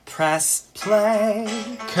Press play.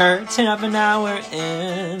 Curtain up an hour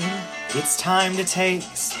in. It's time to take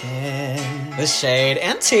a spin. With shade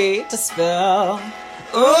and tea to spill.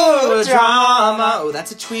 Ooh, drama. Oh,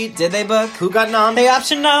 that's a tweet. Did they book? Who got nom? They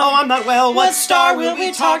option no. Oh, I'm not well. What star will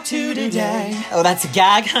we talk to today? Oh, that's a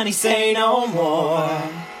gag, honey. Say no more.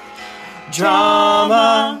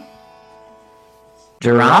 Drama.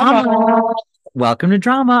 Drama. Welcome to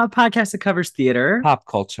Drama, a podcast that covers theater, pop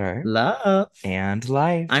culture, love, and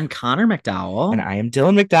life. I'm Connor McDowell. And I am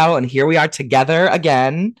Dylan McDowell, and here we are together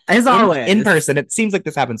again. As always. In person. It seems like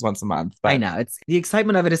this happens once a month. But I know. It's the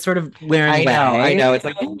excitement of it is sort of wearing away. I know. It's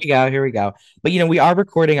like, here we go. But, we are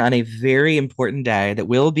recording on a very important day that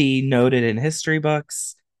will be noted in history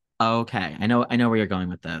books. Okay. I know where you're going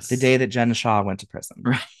with this. The day that Jen Shaw went to prison.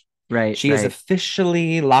 Right. She is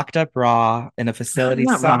officially locked up raw in a facility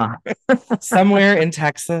somewhere in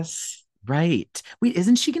Texas. Right. Wait,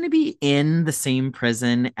 isn't she going to be in the same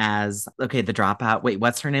prison as, the dropout? Wait,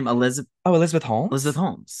 what's her name? Elizabeth Holmes? Elizabeth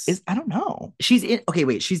Holmes. I don't know. She's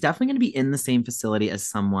definitely going to be in the same facility as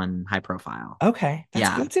someone high profile. Okay.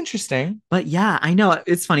 That's interesting. But yeah, I know.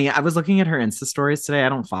 It's funny. I was looking at her Insta stories today. I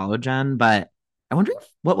don't follow Jen, but I wonder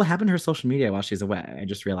what will happen to her social media while she's away. I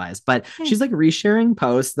just realized. But she's like resharing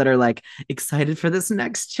posts that are like excited for this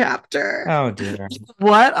next chapter. Oh, dear.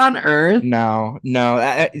 What on earth? No.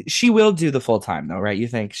 She will do the full time, though, right? You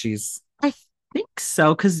think she's... I think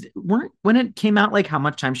so. Because when it came out, like how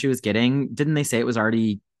much time she was getting, didn't they say it was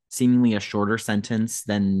already seemingly a shorter sentence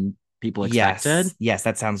than people expected? Yes,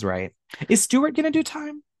 that sounds right. Is Stewart going to do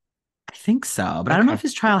time? I think so, but I don't know if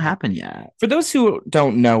his trial happened yet. For those who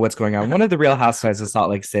don't know what's going on, one of the Real Housewives of Salt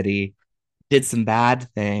Lake City did some bad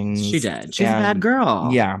things. She did. She's a bad girl.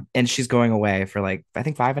 Yeah, and she's going away for I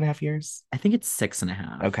think 5.5 years. I think it's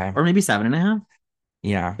 6.5. Okay. Or maybe 7.5.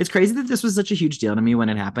 Yeah. It's crazy that this was such a huge deal to me when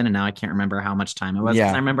it happened, and now I can't remember how much time it was.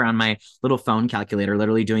 Yeah. I remember on my little phone calculator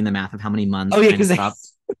literally doing the math of how many months. Oh, yeah, because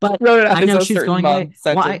but I know she's going away.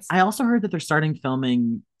 Well, I also heard that they're starting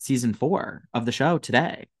filming season 4 of the show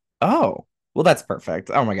today. Oh. Well, that's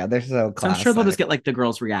perfect. Oh my God, they're so classic. So I'm sure they'll just get the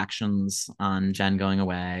girls' reactions on Jen going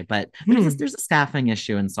away. But there's a staffing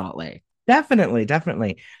issue in Salt Lake. Definitely.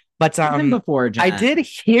 But even before Jen. I did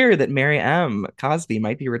hear that Mary M. Cosby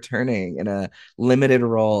might be returning in a limited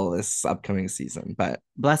role this upcoming season. But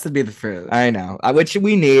blessed be the fruit. I know, which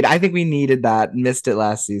we need. I think we needed that. Missed it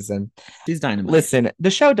last season. She's dynamite. Listen,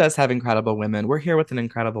 the show does have incredible women. We're here with an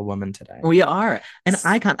incredible woman today. We are an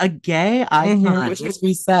icon, a gay icon, which, as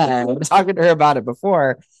we said, we were talking to her about it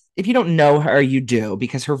before. If you don't know her, you do,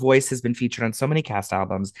 because her voice has been featured on so many cast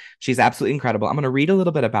albums. She's absolutely incredible. I'm going to read a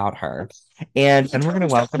little bit about her, and we're going to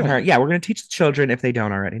welcome her. Yeah, we're going to teach the children if they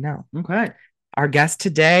don't already know. Okay. Our guest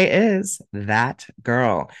today is that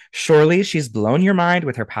girl. Surely she's blown your mind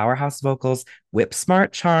with her powerhouse vocals,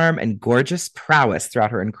 whip-smart charm, and gorgeous prowess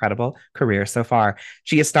throughout her incredible career so far.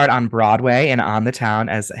 She has starred on Broadway and On the Town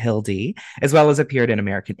as Hildy, as well as appeared in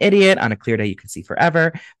American Idiot, On a Clear Day You Can See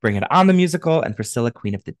Forever, Bring It On the Musical, and Priscilla,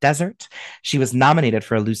 Queen of the Desert. She was nominated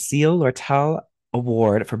for a Lucille Lortel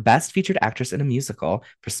Award for Best Featured Actress in a Musical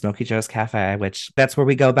for Smokey Joe's Cafe, which that's where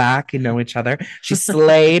we go back and know each other. She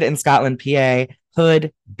slayed in Scotland, PA,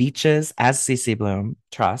 Hood, Beaches as CeCe Bloom,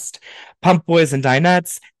 Trust, Pump Boys and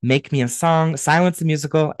Dinettes, Make Me a Song, Silence the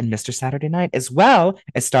Musical, and Mr. Saturday Night, as well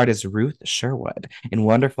as starred as Ruth Sherwood in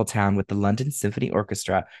Wonderful Town with the London Symphony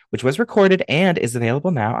Orchestra, which was recorded and is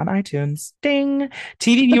available now on iTunes. Ding!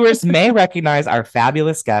 TV viewers may recognize our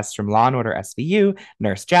fabulous guests from Law & Order SVU,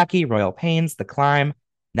 Nurse Jackie, Royal Pains, The Climb,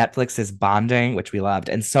 Netflix's Bonding, which we loved,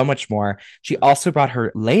 and so much more. She also brought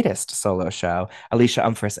her latest solo show, Alicia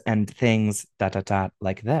Umphris and Things,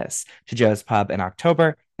 like this, to Joe's Pub in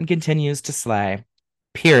October and continues to slay.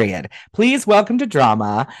 Period. Please welcome to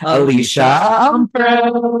Drama, Alicia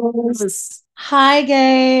Umphris. Hi,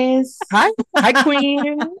 guys. Hi,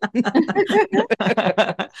 Queen.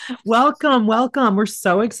 Welcome. We're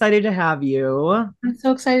so excited to have you. I'm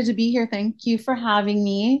so excited to be here. Thank you for having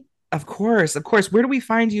me. Of course. Where do we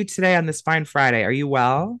find you today on this fine Friday? Are you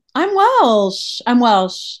well? I'm Welsh.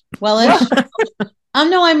 Wellish.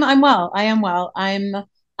 No, I'm well. I am well. I'm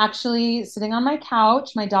actually sitting on my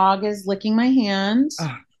couch. My dog is licking my hand.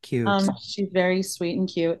 Oh, cute. She's very sweet and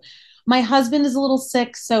cute. My husband is a little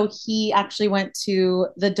sick, so he actually went to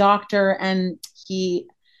the doctor, and he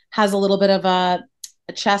has a little bit of a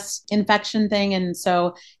chest infection thing, and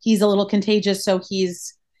so he's a little contagious. So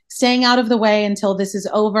he's staying out of the way until this is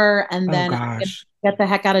over, and then get the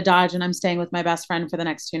heck out of Dodge, and I'm staying with my best friend for the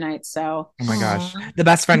next 2 nights. So, oh my gosh, the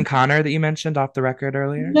best friend Connor that you mentioned off the record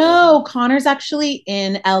earlier? No, Connor's actually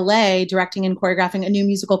in LA directing and choreographing a new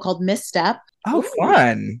musical called Misstep. Oh,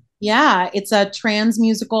 fun. Yeah, it's a trans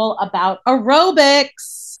musical about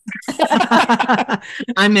aerobics.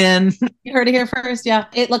 I'm in. You heard it here first. Yeah,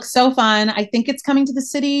 it looks so fun. I think it's coming to the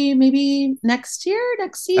city maybe next year,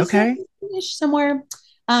 next season, Okay. somewhere.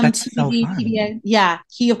 That's so TBD, fun. TBA. Yeah,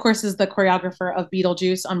 he of course is the choreographer of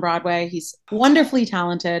Beetlejuice on Broadway. He's wonderfully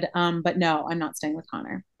talented. But no, I'm not staying with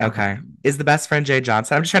Connor. Okay. Is the best friend Jay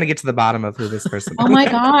Johnson? I'm just trying to get to the bottom of who this person Oh is. my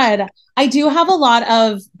God. I do have a lot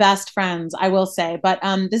of best friends, I will say, but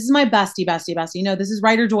this is my bestie. You know, this is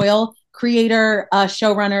Ryder Doyle, creator,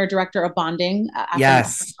 showrunner, director of Bonding. After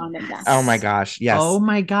Yes. Bonding, yes. Oh my gosh. Yes. Oh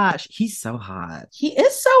my gosh, he's so hot. He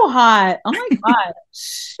is so hot. Oh my God.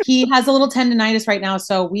 He has a little tendonitis right now.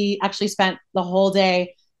 So we actually spent the whole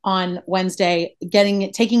day on Wednesday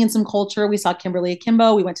taking in some culture. We saw Kimberly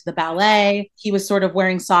Akimbo. We went to the ballet. He was sort of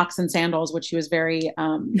wearing socks and sandals, which he was very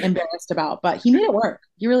embarrassed about, but he made it work.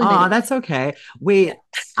 He really made it. That's okay. Wait,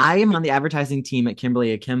 I am on the advertising team at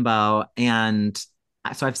Kimberly Akimbo, and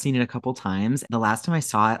so I've seen it a couple times. The last time I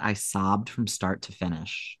saw it, I sobbed from start to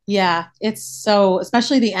finish. Yeah, it's so,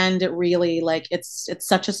 especially the end, it really like it's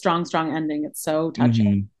such a strong ending. It's so touching.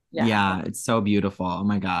 Mhm. Yeah, it's so beautiful. Oh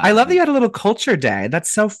my God. I love that you had a little culture day.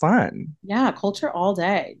 That's so fun. Yeah, culture all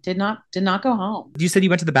day. Did not go home. You said you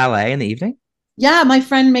went to the ballet in the evening? Yeah, my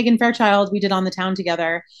friend Megan Fairchild, we did On the Town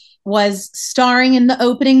together, was starring in the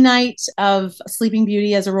opening night of Sleeping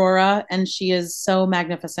Beauty as Aurora, and she is so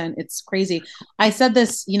magnificent. It's crazy. I said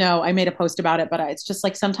this, you know, I made a post about it, but it's just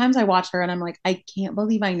like sometimes I watch her and I'm like, I can't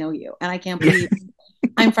believe I know you, and I can't believe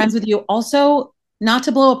I'm friends with you. Also, not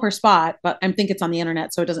to blow up her spot, but I think it's on the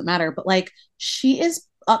internet, so it doesn't matter. But like, she is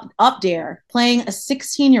up there playing a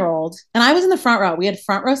 16-year-old, and I was in the front row. We had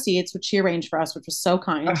front row seats, which she arranged for us, which was so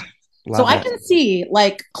kind. So I can see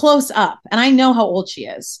like close up, and I know how old she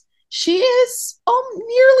is. She is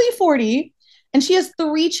nearly 40, and she has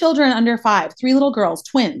 3 children under 5, 3 little girls,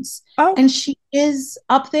 twins. Oh. And she is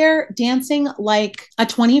up there dancing like a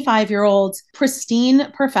 25-year-old, pristine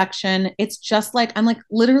perfection. It's just like, I'm like,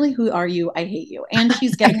 literally, who are you? I hate you. And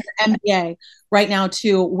she's getting an MBA right now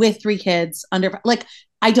too, with 3 kids under, like,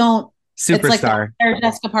 I don't. Superstar. It's like the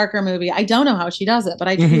Jessica Parker movie. I don't know how she does it, but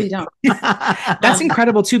I truly don't. That's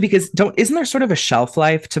incredible too, because isn't there sort of a shelf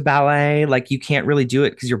life to ballet? Like you can't really do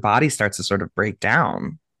it because your body starts to sort of break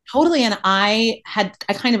down. Totally. And I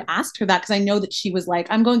kind of asked her that because I know that she was like,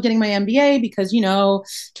 I'm getting my MBA because, you know,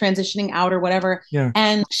 transitioning out or whatever. Yeah.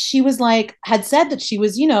 And she was like, had said that she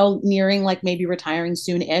was, you know, nearing like maybe retiring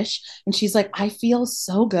soon-ish. And she's like, I feel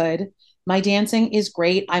so good. My dancing is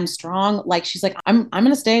great. I'm strong. Like, she's like, I'm going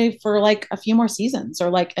to stay for like a few more seasons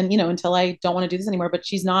or like, and you know, until I don't want to do this anymore. But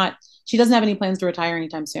she doesn't have any plans to retire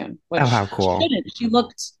anytime soon. Oh, how cool. She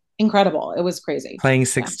looked incredible. It was crazy. Playing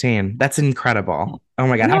 16. Yeah. That's incredible. Oh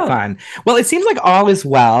my God, how fun. Well, it seems like all is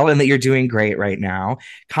well and that you're doing great right now.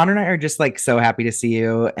 Connor and I are just like so happy to see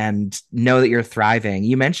you and know that you're thriving.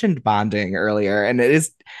 You mentioned Bonding earlier, and it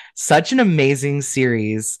is such an amazing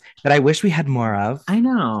series that I wish we had more of. I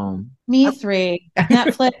know. Me 3.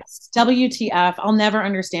 Netflix, WTF. I'll never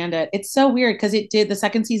understand it. It's so weird because the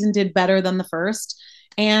second season did better than the first.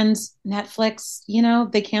 And Netflix, you know,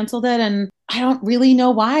 they canceled it, and I don't really know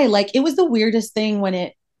why. Like, it was the weirdest thing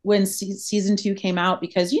when season 2 came out,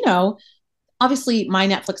 because, you know, obviously my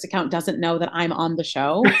Netflix account doesn't know that I'm on the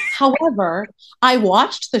show. However, I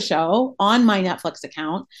watched the show on my Netflix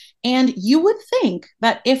account, and you would think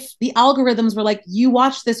that if the algorithms were like, you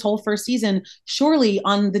watched this whole first season, surely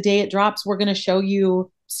on the day it drops, we're going to show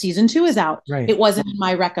you season 2 is out. Right. It wasn't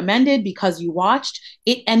my recommended because you watched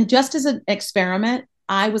it. And just as an experiment,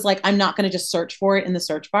 I was like, I'm not going to just search for it in the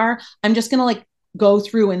search bar. I'm just going to like go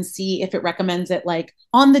through and see if it recommends it like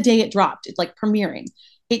on the day it dropped. It's like premiering.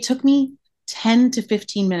 It took me 10 to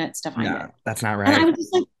 15 minutes to find it. That's not right. And I was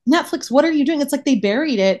just like, Netflix, what are you doing? It's like they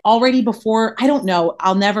buried it already before. I don't know.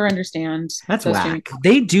 I'll never understand. That's whack.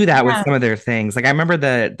 They do that with some of their things. Like I remember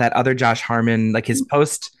that other Josh Harmon, like his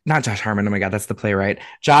post, not Josh Harmon. Oh my God, that's the playwright.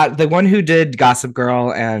 The one who did Gossip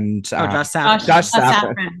Girl and Josh Safran. Josh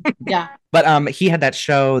Safran. Yeah. But he had that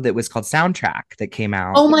show that was called Soundtrack that came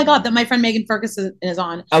out. Oh my God, that my friend Megan Ferguson is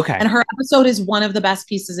on. Okay. And her episode is one of the best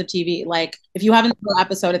pieces of TV. Like, if you haven't seen the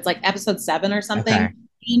episode, it's like episode 7 or something. Okay.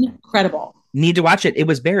 Incredible. Need to watch it. It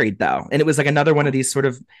was buried though. And it was like another one of these sort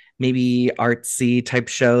of maybe artsy type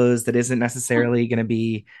shows that isn't necessarily going to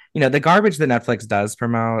be, you know, the garbage that Netflix does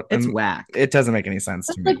promote. It's whack. It doesn't make any sense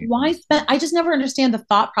to me. Like, why I just never understand the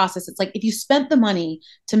thought process. It's like, if you spent the money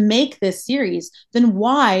to make this series, then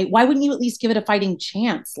why wouldn't you at least give it a fighting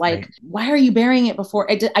chance? Like, right. Why are you burying it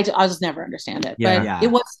before? I'll just never understand it. Yeah. But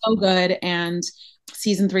it was so good. And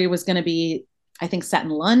season 3 was going to be, I think, set in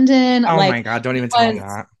London. Oh my God. Don't even tell me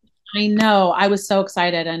that. I know. I was so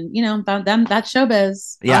excited, and that's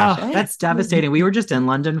showbiz. Yeah. Oh, that's devastating. We were just in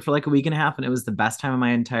London for like a week and a half, and it was the best time of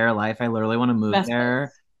my entire life. I literally want to move Best there.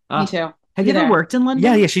 place. Oh, Me too. have you ever worked in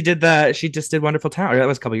London? Yeah, she just did Wonderful Town. Or that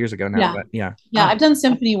was a couple years ago now, Yeah. but yeah. Yeah, I've done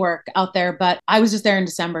symphony work out there, but I was just there in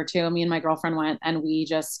December too. Me and my girlfriend went, and we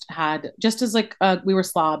just had as like we were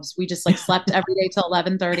slobs. We just like slept every day till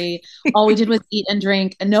 11:30. All we did was eat and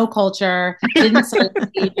drink, and no culture. Didn't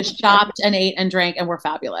sightsee, just shopped and ate and drank, and we're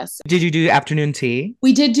fabulous. Did you do afternoon tea?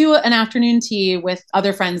 We did do an afternoon tea with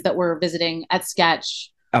other friends that were visiting at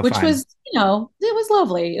Sketch, which fun. was, it was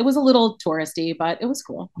lovely. It was a little touristy, but it was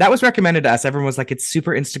cool. That was recommended to us. Everyone was like, it's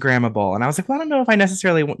super Instagrammable. And I was like, well, I don't know if I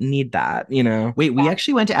necessarily need that, Wait, we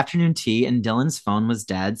actually went to afternoon tea and Dylan's phone was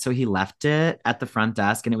dead. So he left it at the front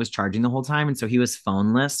desk and it was charging the whole time. And so he was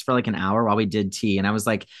phoneless for like an hour while we did tea. And I was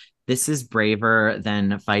like, this is braver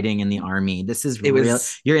than fighting in the army. This is real.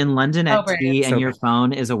 You're in London at tea and your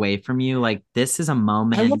phone is away from you. Like, this is a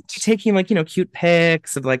moment. I love taking like, cute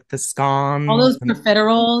pics of like the scones. All those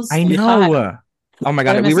profiteroles. I know. Oh my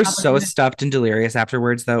God. We were so stuffed and delirious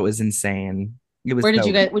afterwards, though. It was insane. It was. Where did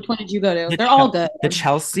you go? Which one did you go to? They're all good. The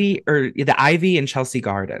Chelsea or the Ivy and Chelsea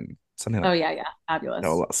Garden. Something like yeah. Fabulous.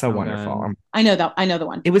 So wonderful. I know that. I know the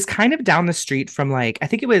one. It was kind of down the street from like, I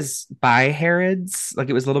think it was by Harrods. Like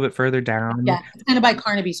it was a little bit further down. Yeah. It's kind of by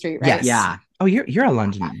Carnaby Street, right? Yes. Yeah. Oh, you're a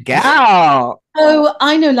London gal. Oh,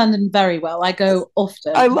 I know London very well. I go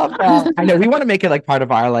often. I love that. I know. We want to make it like part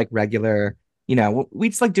of our like regular, we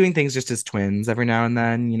just like doing things just as twins every now and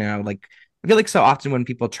then, like I feel like so often when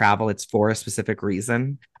people travel, it's for a specific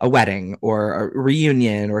reason, a wedding or a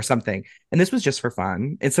reunion or something. And this was just for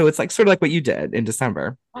fun. And so it's like sort of like what you did in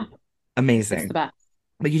December. Amazing. It's the best.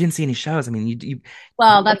 But you didn't see any shows. I mean,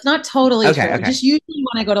 well, that's not totally true. Okay. Just usually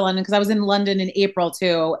when I go to London, because I was in London in April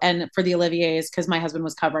too, and for the Olivier's, because my husband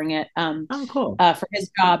was covering it cool. For his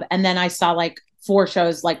job. And then I saw like 4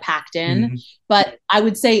 shows like packed in. Mm-hmm. But I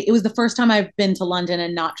would say it was the first time I've been to London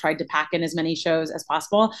and not tried to pack in as many shows as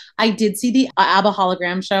possible. I did see the ABBA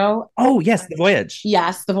hologram show. Oh, yes, The Voyage.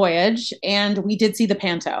 Yes, The Voyage. And we did see the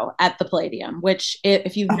Panto at the Palladium, which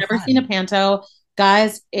if you've never seen a Panto,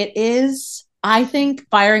 guys, it is, I think,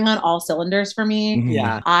 firing on all cylinders for me. Mm-hmm.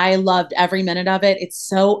 Yeah. I loved every minute of it. It's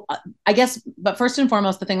so, I guess, but first and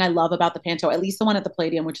foremost, the thing I love about the Panto, at least the one at the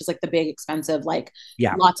Palladium, which is like the big, expensive, like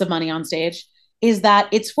lots of money on stage, is that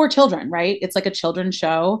it's for children, right? It's like a children's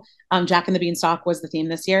show. Jack and the Beanstalk was the theme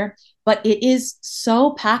this year, but it is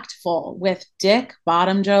so packed full with dick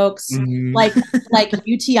bottom jokes, like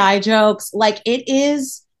UTI jokes. Like it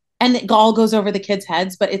is, and it all goes over the kids'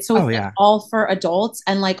 heads, but it's like all for adults,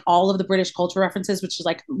 and like all of the British culture references, which is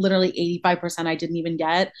like literally 85% I didn't even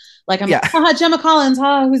get. Like I'm like, Gemma Collins,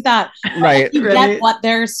 who's that? Right. You get what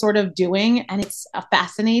they're sort of doing, and it's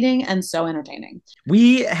fascinating and so entertaining.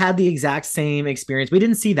 We had the exact same experience. We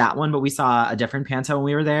didn't see that one, but we saw a different Panto when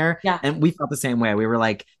we were there. Yeah. And we felt the same way. We were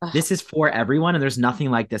like, this is for everyone, and there's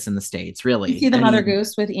nothing like this in the States, really. You see the Mother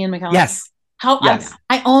Goose with Ian McKellen? Yes.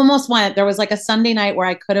 I almost went. There was like a Sunday night where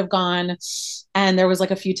I could have gone, and there was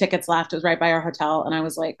like a few tickets left. It was right by our hotel, and I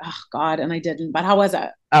was like, oh God, and I didn't. But how was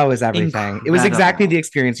it? Oh, it was everything. Incredible. It was exactly the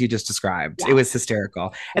experience you just described. It was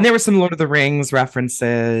hysterical. And there were some Lord of the Rings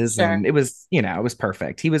references, and it was, it was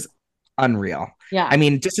perfect. He was unreal. Yeah. I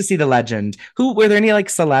mean, just to see the legend. Who were there any like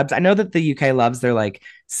celebs? I know that the UK loves their like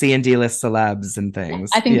C and D list celebs and things.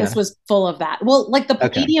 I think this was full of that. Well, like the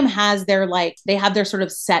Palladium has their they have their sort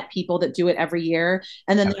of set people that do it every year,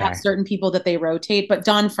 and then they have certain people that they rotate. But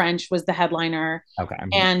Don French was the headliner. Okay.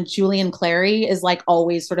 And Julian Clary is like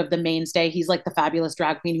always sort of the mainstay. He's like the fabulous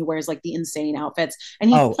drag queen who wears like the insane outfits. And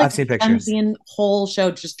he's like, I've seen pictures. The whole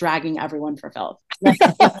show just dragging everyone for filth. Like,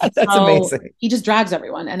 that's amazing. He just drags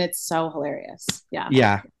everyone, and it's so hilarious. Yeah.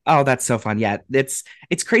 Yeah. Oh, that's so fun. Yeah. It's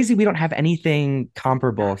crazy. We don't have anything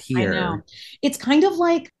comparable here. I know. It's kind of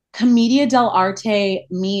like Commedia dell'arte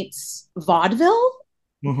meets vaudeville.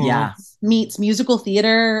 Mm-hmm. Yeah. Meets musical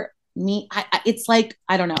theater. It's like,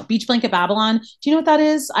 I don't know, Beach Blanket Babylon. Do you know what that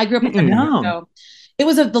is? I grew up in San Francisco. It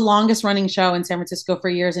was the longest running show in San Francisco for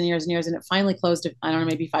years and years and years. And it finally closed, I don't know,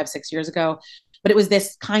 maybe 5-6 years ago. But it was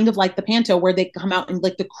this kind of like the Panto where they come out in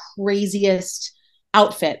like the craziest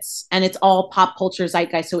outfits, and it's all pop culture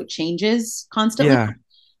zeitgeist, so it changes constantly.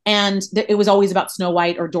 And it was always about Snow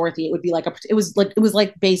White or Dorothy. It would be like it was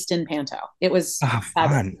like based in Panto. It was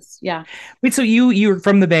fun. Yeah. Wait, so you're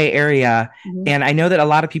from the Bay Area, and I know that a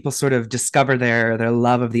lot of people sort of discover their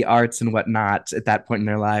love of the arts and whatnot at that point in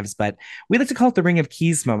their lives, but we like to call it the Ring of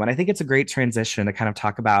Keys moment. I think it's a great transition to kind of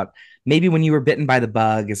talk about maybe when you were bitten by the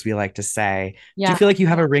bug, as we like to say. Do you feel like you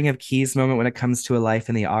have a Ring of Keys moment when it comes to a life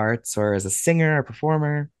in the arts or as a singer or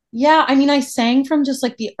performer? Yeah, I mean, I sang from just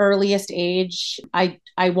like the earliest age. I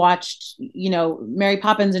watched, Mary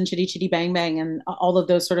Poppins and Chitty Chitty Bang Bang and all of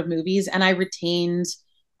those sort of movies, and I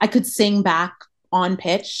could sing back on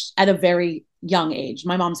pitch at a very young age.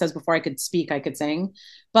 My mom says before I could speak, I could sing,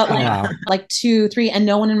 but Oh, like wow. like 2, 3, and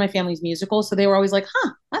no one in my family's musical, so they were always like,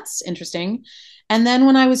 "Huh, that's interesting." And then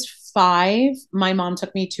when I was 5, my mom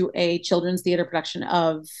took me to a children's theater production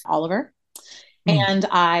of Oliver. Mm. And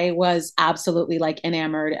I was absolutely like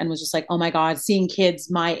enamored and was just like, oh my God, seeing kids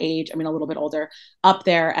my age, I mean, a little bit older, up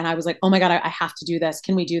there. And I was like, oh my God, I have to do this.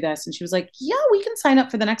 Can we do this? And she was like, yeah, we can sign up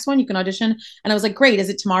for the next one. You can audition. And I was like, great. Is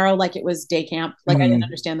it tomorrow? Like it was day camp. Like I didn't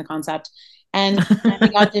understand the concept. And I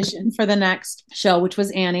auditioned for the next show, which was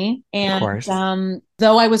Annie. Of course. And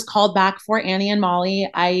though I was called back for Annie and Molly,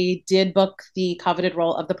 I did book the coveted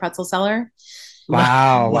role of the pretzel seller.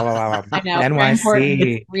 Wow. Wow. I know. very important.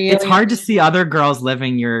 NYC. Really, It's hard to see other girls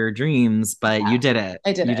living your dreams, but you did it.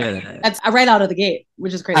 I did You it. did it. That's right out of the gate,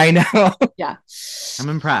 which is crazy. I know. Yeah. I'm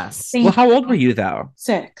impressed. Thank Well, how old were you though?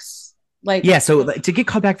 6. Like, Yeah, so like, to get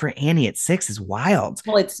called back for Annie at 6 is wild.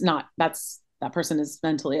 well, it's not. That person is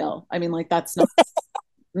mentally ill. I mean, like that's not.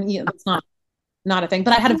 That's not a thing.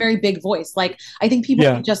 But I had a very big voice. Like I think people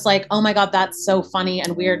Yeah. were just like, oh my God, that's so funny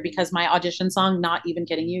and weird because my audition song, not even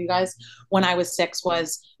kidding you guys, when I was 6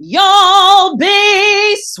 was "You'll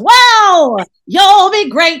be swell, you'll be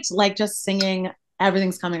great," like just singing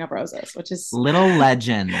 "Everything's Coming Up Roses," which is Little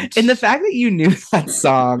legend. And the fact that you knew that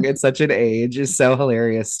song at such an age is so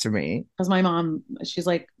hilarious to me. because my mom, she's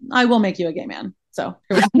like, I will make you a gay man. So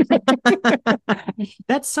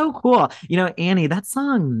That's so cool. Annie, that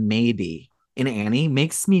song Maybe in Annie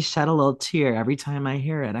makes me shed a little tear every time I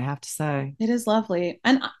hear it, I have to say. it is lovely.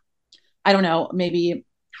 And I don't know, maybe it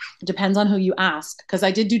depends on who you ask. Because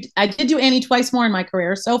I did do Annie twice more in my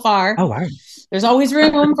career so far. Oh, wow. There's always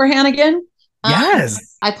room for Hannigan.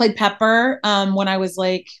 Yes. I played Pepper when I was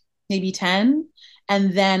like maybe 10.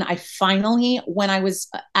 And then I finally, when I was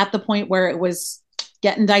at the point where it was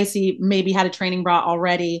getting dicey, maybe had a training bra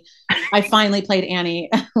already, I finally played Annie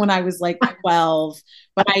when I was like 12,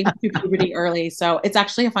 but I took puberty early. So it's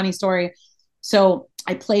actually a funny story. So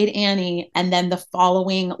I played Annie, and then the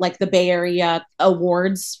following, like the Bay Area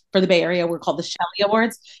awards for the Bay Area were called the Shelley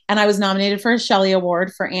Awards. And I was nominated for a Shelley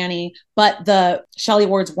Award for Annie, but the Shelley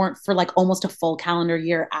Awards weren't for like almost a full calendar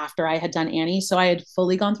year after I had done Annie. So I had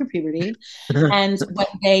fully gone through puberty. And when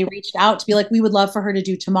they reached out to be like, we would love for her to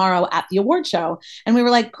do Tomorrow at the award show. And we were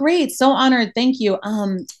like, great, so honored. Thank you.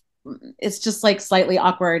 It's just like slightly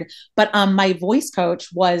awkward. But my voice coach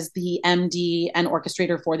was the MD and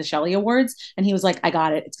orchestrator for the Shelley Awards. And he was like, I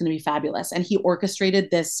got it. It's going to be fabulous. And he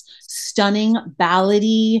orchestrated this stunning,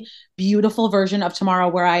 ballady, beautiful version of Tomorrow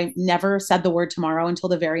where I never said the word tomorrow until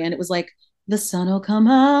the very end. It was like, the sun will come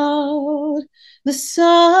out. The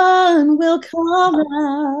sun will come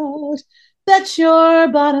out. Bet your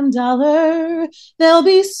bottom dollar there'll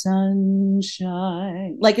be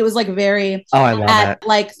sunshine. Like it was like very Oh, I love at it.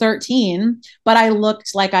 like 13, but I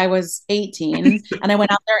looked like I was 18. And I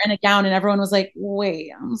went out there in a gown and everyone was like,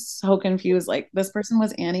 wait, I'm so confused. Like this person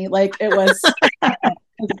was Annie. Like it was, it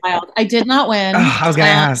was wild. I did not win. Oh, I was going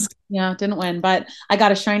to ask. Yeah, didn't win, but I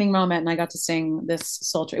got a shining moment and I got to sing this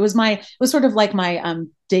sultry. It was sort of like my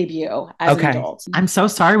debut as an adult. I'm so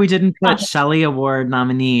sorry we didn't put Shelley Award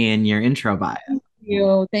nominee in your intro bio.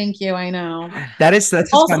 Thank you. I know. That's a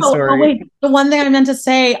fun story. Oh, wait, the one thing I meant to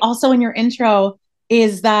say also in your intro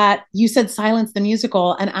is that you said Silence the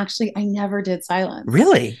musical, and actually I never did Silence.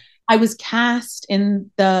 Really? I was cast in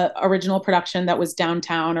the original production that was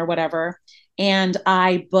downtown or whatever. And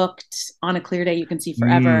I booked On a Clear Day You Can See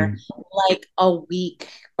Forever like a week,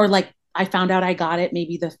 or like I found out I got it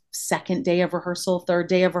maybe the second day of rehearsal, third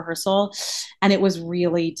day of rehearsal. And it was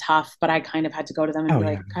really tough, but I kind of had to go to them and be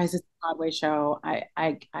like, guys, it's a Broadway show. I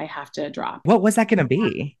have to drop. What was that going to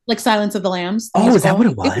be? Like Silence of the Lambs. Oh, is that what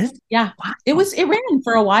it was? Yeah. Wow. It ran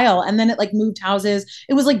for a while and then it like moved houses.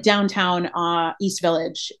 It was like downtown East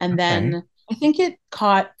Village. And then I think it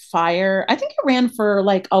caught fire. I think it ran for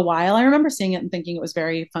like a while. I remember seeing it and thinking it was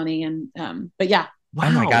very funny. And but yeah. Wow.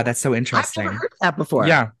 Oh my God, that's so interesting. I've never heard that before.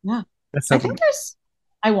 Yeah. Yeah. That's so I think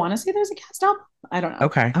I want to say there's a cast album. I don't know.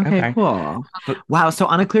 Okay. Cool. Wow. So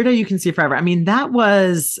On a Clear Day You Can See Forever. I mean,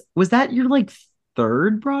 was that your like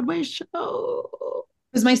third Broadway show?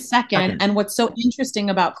 It was my second. And what's so interesting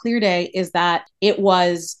about Clear Day is that I'd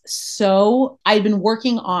been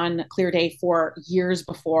working on Clear Day for years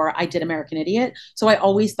before I did American Idiot. So I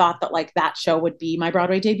always thought that like that show would be my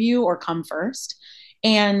Broadway debut or come first.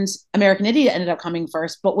 And American Idiot ended up coming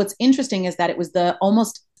first. But what's interesting is that it was the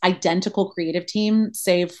almost identical creative team,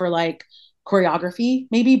 save for like choreography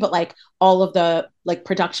maybe, but like all of the like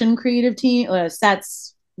production creative team,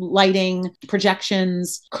 sets, lighting,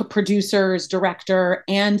 projections, producers, director,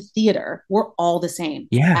 and theater were all the same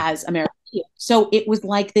as American Idiot. So it was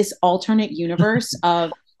like this alternate universe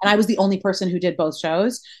of, and I was the only person who did both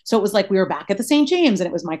shows. So it was like we were back at the St. James, and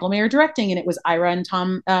it was Michael Mayer directing, and it was Ira and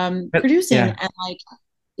Tom producing, and like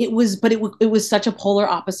it was, but it was such a polar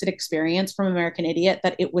opposite experience from American Idiot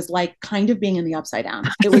that it was like kind of being in the upside down.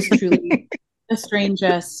 It was truly the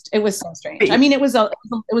strangest. It was so strange. I mean, it was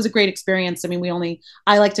a great experience. I mean,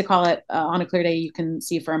 I like to call it on a clear day you can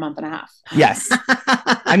see for a month and a half. Yes.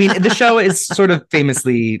 I mean, the show is sort of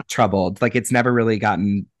famously troubled. Like it's never really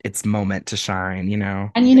gotten its moment to shine, you know?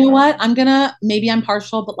 And you know what? Maybe I'm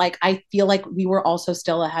partial, but like, I feel like we were also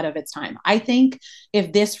still ahead of its time. I think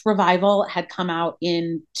if this revival had come out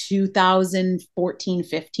in 2014,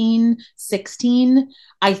 15, 16,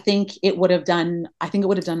 I think it would have done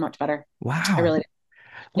much better. Wow. I really did.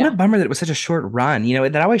 What a bummer that it was such a short run. You know,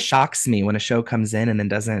 that always shocks me when a show comes in and then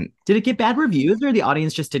doesn't. Did it get bad reviews or the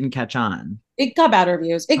audience just didn't catch on? It got bad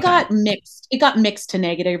reviews. It got mixed to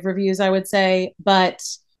negative reviews, I would say. But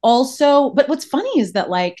what's funny is that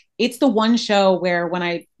like, it's the one show where when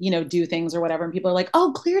I, do things or whatever, and people are like,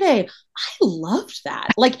 oh, Clear Day, I loved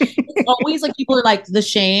that. Like, it's always like people are like the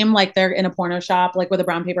shame, like they're in a porno shop, like with a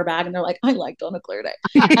brown paper bag, and they're like, I liked On a Clear Day.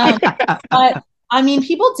 But I mean,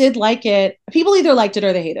 people did like it. People either liked it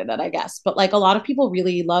or they hated it, I guess. But like a lot of people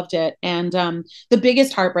really loved it. And the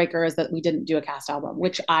biggest heartbreaker is that we didn't do a cast album,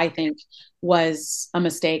 which I think was a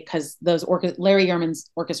mistake because those Larry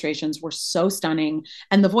Yerman's orchestrations were so stunning.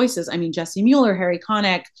 And the voices, I mean, Jesse Mueller, Harry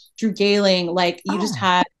Connick, Drew Gehling, like you just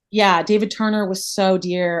had, David Turner was so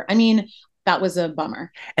dear. I mean, that was a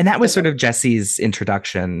bummer. And that was sort of Jesse's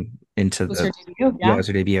introduction into her debut. Yeah, it was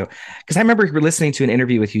her debut. Because I remember listening to an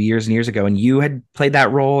interview with you years and years ago, and you had played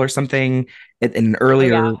that role or something in an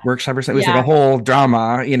earlier workshop or something. It was like a whole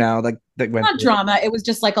drama, like that went. Not drama. It was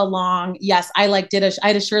just like a long. Yes, I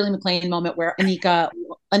had a Shirley MacLaine moment where Anika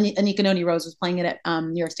Noni Rose was playing it at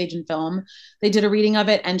New York Stage and Film. They did a reading of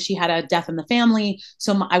it, and she had a death in the family.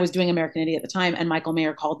 So I was doing American Idiot at the time, and Michael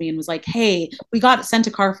Mayer called me and was like, "Hey, we got sent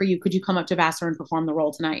a car for you. Could you come up to Vassar and perform the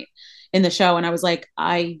role tonight in the show?" And I was like,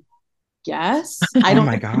 I guess. I don't.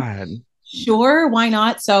 Oh my God. Sure, why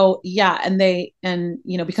not? So and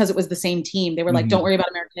because it was the same team, they were like, don't worry about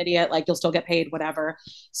American Idiot, like you'll still get paid, whatever.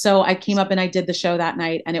 So I came up and I did the show that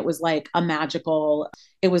night, and it was like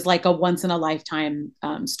it was like a once in a lifetime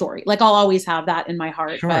story. Like I'll always have that in my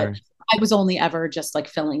heart. Sure. But I was only ever just like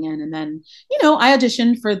filling in. And then, I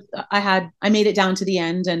auditioned I made it down to the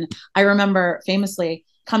end. And I remember famously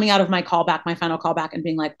coming out of my final callback, and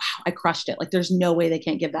being like, wow, I crushed it. Like there's no way they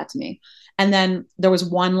can't give that to me. And then there was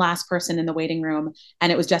one last person in the waiting room,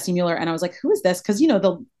 and it was Jesse Mueller. And I was like, who is this? Because,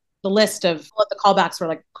 the list of what the callbacks were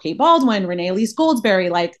like Kate Baldwin, Renee Elise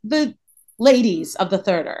Goldsberry, like the ladies of the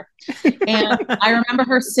theater. And I remember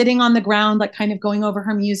her sitting on the ground, like kind of going over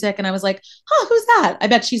her music. And I was like, who's that? I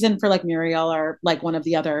bet she's in for like Muriel or like one of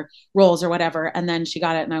the other roles or whatever. And then she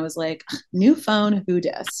got it. And I was like, new phone, who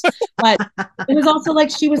dis? But it was also like,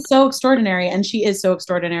 she was so extraordinary, and she is so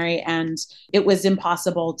extraordinary. And it was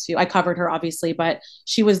impossible I covered her obviously, but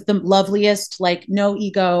she was the loveliest, like no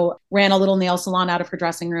ego, ran a little nail salon out of her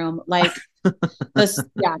dressing room. Like, just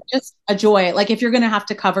a joy. Like if you're gonna have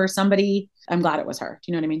to cover somebody, I'm glad it was her.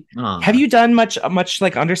 Do you know what I mean? Aww. Have you done much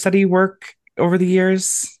like understudy work over the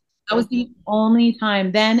years? That was the only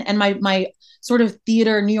time then. And my sort of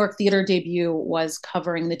New York theater debut was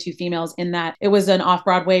covering the two females in that it was an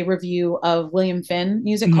off-Broadway review of William Finn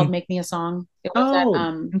music called Make Me a Song. It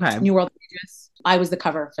was at New World Pages. I was the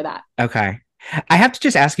cover for that. Okay. I have to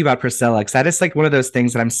just ask you about Priscilla, because that is like one of those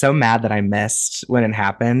things that I'm so mad that I missed when it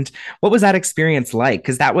happened. What was that experience like?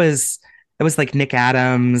 Because that was like Nick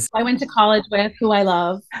Adams. I went to college with, who I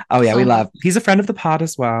love. Oh yeah, we love. He's a friend of the pod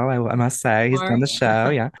as well. I must say, he's done the show.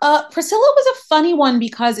 Yeah. Priscilla was a funny one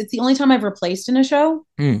because it's the only time I've replaced in a show,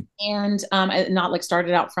 and not like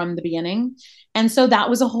started out from the beginning. And so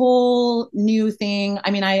that was a whole new thing.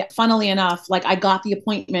 I mean, funnily enough, like I got the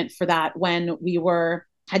appointment for that when we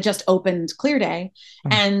had just opened Clear Day.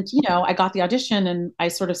 And, I got the audition, and I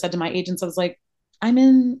sort of said to my agents, I was like, I'm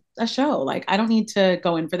in a show. Like, I don't need to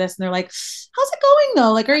go in for this. And they're like, how's it going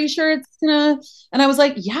though? Like, are you sure it's gonna? And I was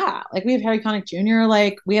like, yeah, like we have Harry Connick Jr.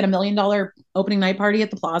 Like we had $1 million opening night party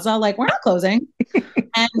at the Plaza. Like we're not closing.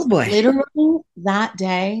 And literally that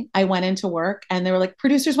day I went into work, and they were like,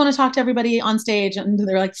 producers want to talk to everybody on stage. And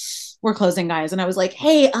they're like, we're closing, guys. And I was like,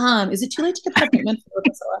 hey, is it too late to get that appointment for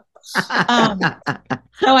Priscilla?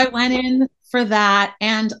 So I went in for that.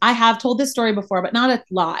 And I have told this story before, but not a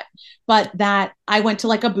lot, but that I went to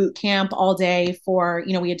like a boot camp all day for,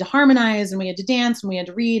 we had to harmonize and we had to dance and we had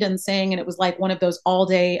to read and sing. And it was like one of those all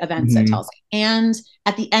day events at Telsey. And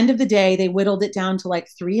at the end of the day, they whittled it down to like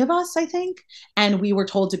 3 of us, I think. And we were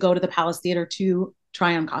told to go to the Palace Theater to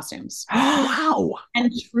try on costumes. Wow.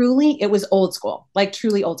 And truly, it was old school, like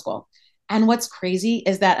truly old school. And what's crazy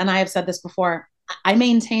is that, and I have said this before, I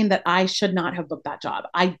maintain that I should not have booked that job.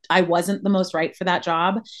 I wasn't the most right for that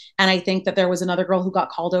job. And I think that there was another girl who got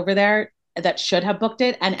called over there that should have booked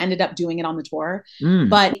it and ended up doing it on the tour.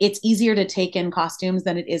 But it's easier to take in costumes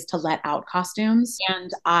than it is to let out costumes.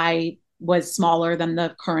 And I was smaller than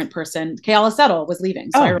the current person. Kayla Settle was leaving.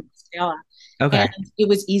 So I replaced Kayla. Okay. And it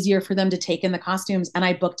was easier for them to take in the costumes. And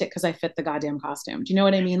I booked it because I fit the goddamn costume. Do you know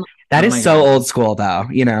what I mean? That is so old school though,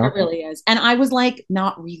 It really is. And I was like,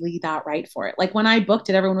 not really that right for it. Like when I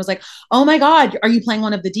booked it, everyone was like, oh my God, are you playing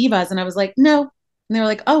one of the divas? And I was like, no. And they were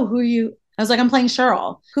like, oh, who are you? I was like, I'm playing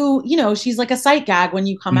Cheryl, who, she's like a sight gag when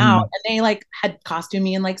you come out. And they like had costumed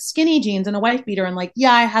me in like skinny jeans and a wife beater. And like,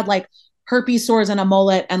 yeah, I had like herpes sores and a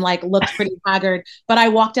mullet and like looked pretty haggard. But I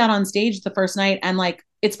walked out on stage the first night and like,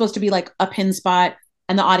 it's supposed to be like a pin spot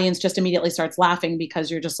and the audience just immediately starts laughing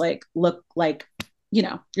because you're just like, look like,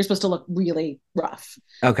 you're supposed to look really rough.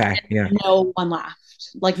 Okay. Yeah. No one laughed.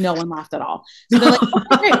 Like no one laughed at all. So they're like,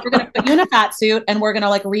 okay, great. We're going to put you in a fat suit and we're going to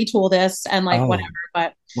like retool this and like whatever.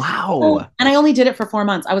 But wow. And I only did it for 4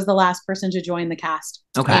 months. I was the last person to join the cast.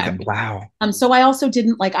 Okay. Wow. So I also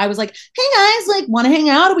didn't like, I was like, hey guys, like want to hang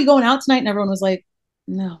out? Are we going out tonight? And everyone was like,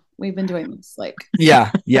 no, we've been doing this. Like,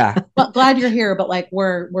 yeah. But glad you're here, but like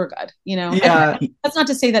we're good, Yeah. That's not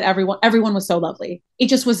to say that everyone was so lovely. It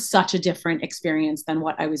just was such a different experience than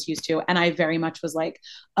what I was used to. And I very much was like,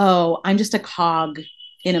 oh, I'm just a cog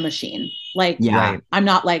in a machine. Like, I'm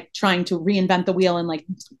not like trying to reinvent the wheel and like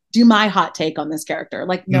do my hot take on this character.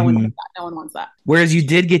 Like no one wants that. No one wants that. Whereas you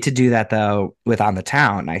did get to do that though with On the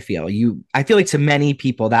Town. I feel like to many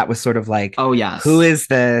people that was sort of like, oh yes, who is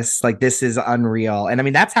this? Like this is unreal. And I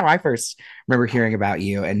mean that's how I first remember hearing about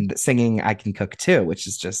you and singing I Can Cook Too, which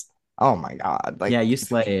is just oh my God. Like you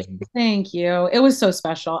slayed. Thank you. It was so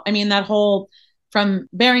special. I mean that whole from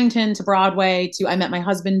Barrington to Broadway to I met my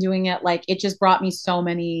husband doing it, like it just brought me so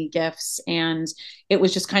many gifts. And it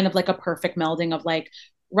was just kind of like a perfect melding of like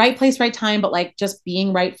right place, right time, but like just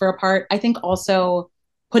being right for a part. I think also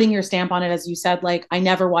putting your stamp on it, as you said, like I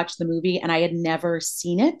never watched the movie and I had never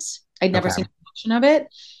seen it. I'd never seen a production of it.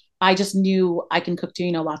 I just knew I Can Cook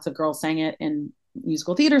Too, lots of girls sang it in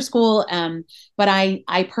musical theater school. But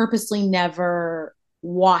I purposely never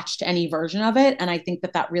watched any version of it. And I think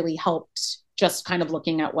that really helped just kind of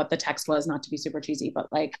looking at what the text was, not to be super cheesy, but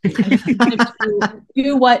like kind of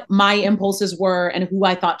do what my impulses were and who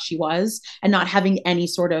I thought she was and not having any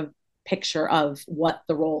sort of picture of what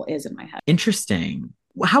the role is in my head. Interesting.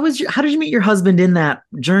 How did you meet your husband in that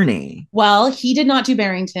journey? Well, he did not do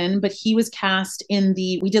Barrington, but he was cast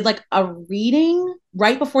we did like a reading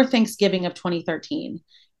right before Thanksgiving of 2013.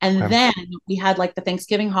 And then we had like the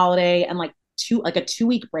Thanksgiving holiday and like a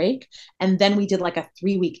 2-week break. And then we did like a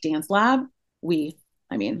 3-week dance lab.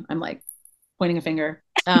 I'm like pointing a finger.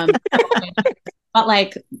 But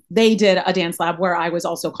like they did a dance lab where I was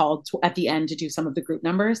also called at the end to do some of the group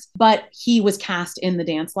numbers, but he was cast in the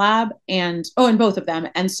dance lab in both of them.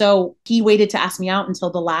 And so he waited to ask me out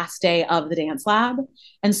until the last day of the dance lab.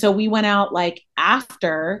 And so we went out like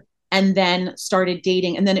after and then started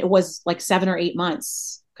dating. And then it was like 7 or 8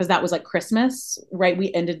 months because that was like Christmas, right?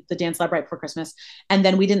 We ended the dance lab right before Christmas. And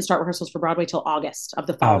then we didn't start rehearsals for Broadway till August of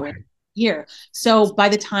the following year. So by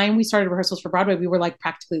the time we started rehearsals for Broadway, we were like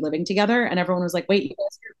practically living together and everyone was like, wait, you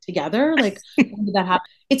guys are together? Like, when did that happen?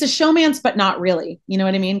 It's a showmance, but not really. You know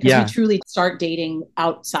what I mean? Because we truly start dating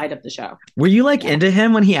outside of the show. Were you like into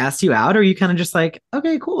him when he asked you out or are you kind of just like,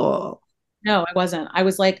 okay, cool? No, I wasn't. I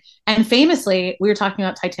was like, and famously, we were talking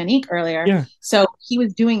about Titanic earlier. Yeah. So he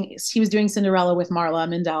was doing Cinderella with Marla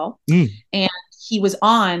Mindell. And he was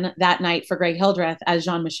on that night for Greg Hildreth as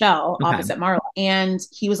Jean-Michel opposite Marla. And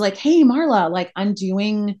he was like, hey, Marla, like I'm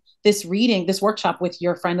doing this workshop with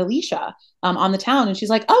your friend Alicia on the town. And she's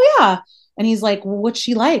like, oh yeah. And he's like, well, what's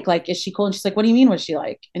she like? Like, is she cool? And she's like, what do you mean? What's she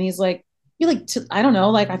like? And he's like, I don't know.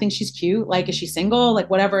 Like, I think she's cute. Like, is she single? Like,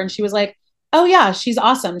 whatever. And she was like, oh yeah, she's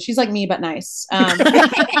awesome. She's like me, but nice. And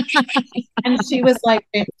she was like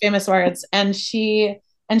famous words. And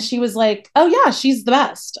And she was like, oh yeah, she's the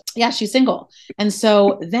best. Yeah, she's single. And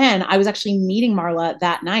so then I was actually meeting Marla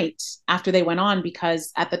that night after they went on,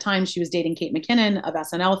 because at the time she was dating Kate McKinnon of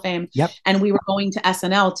SNL fame. Yep. And we were going to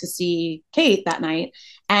SNL to see Kate that night.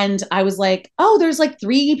 And I was like, oh, there's like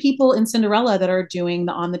 3 people in Cinderella that are doing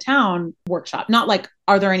the On the Town workshop. Not like,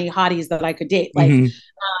 are there any hotties that I could date? Like,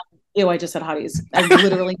 ew, I just said hotties.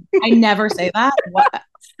 I never say that. What?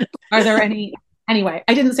 Are there any? Anyway,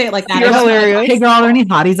 I didn't say it like that. You're hilarious. Hey girl, are there any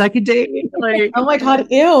hotties I could date? Like, oh my God,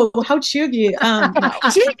 ew, how chuggy. No.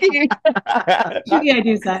 Cheeky. Chuggy, I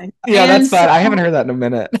do say. Yeah, And that's fun. so- I haven't heard that in a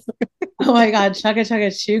minute. Oh my God, chugga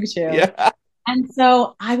chugga chug chug. Yeah. And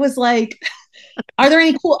so I was like, are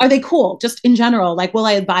they cool? Just in general, like, will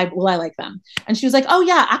I like them? And she was like, oh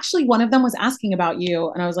yeah, actually one of them was asking about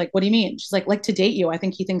you. And I was like, what do you mean? She's like to date you. I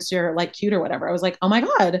think he thinks you're like cute or whatever. I was like, oh my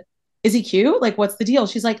God, is he cute? Like, what's the deal?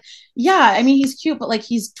 She's like, yeah, I mean, he's cute, but like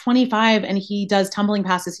he's 25 and he does tumbling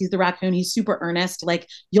passes. He's the raccoon. He's super earnest. Like,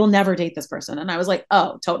 you'll never date this person. And I was like,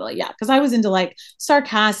 oh, totally. Yeah. Cause I was into like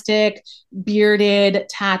sarcastic, bearded,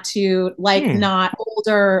 tattooed, like not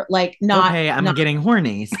older, like not. Okay, I'm getting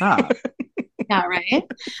horny. Stop. Yeah, right.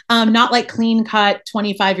 Not like clean cut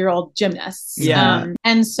 25-year-old gymnasts. Yeah.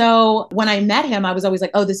 And so when I met him, I was always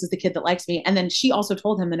like, oh, this is the kid that likes me. And then she also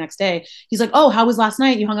told him the next day, he's like, oh, how was last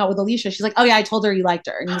night? You hung out with Alicia. She's like, oh yeah, I told her you liked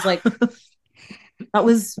her. And he was like, that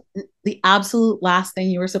was the absolute last thing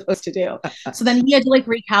you were supposed to do. So then he had to like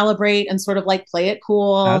recalibrate and sort of like play it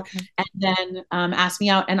cool. Okay. And then ask me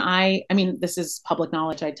out. And I mean, this is public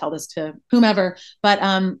knowledge. I tell this to whomever, but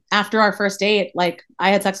after our first date, like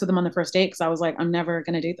I had sex with him on the first date because I was like, I'm never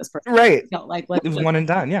going to date this person. Right. You know, like It was one and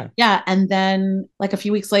done. Yeah. yeah. And then like a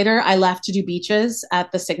few weeks later, I left to do beaches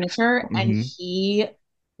at the Signature, and he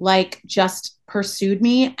like just pursued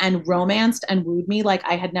me and romanced and wooed me like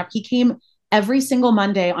I had never. He came every single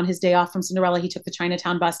Monday on his day off from Cinderella. He took the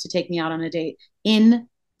Chinatown bus to take me out on a date in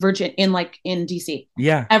DC.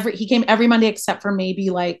 Yeah. He came every Monday except for maybe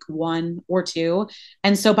like 1 or 2.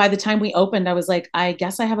 And so by the time we opened, I was like, I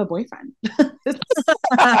guess I have a boyfriend.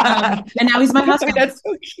 And now he's my husband. That's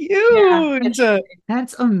so cute. Yeah,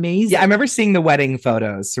 That's amazing. Yeah, I remember seeing the wedding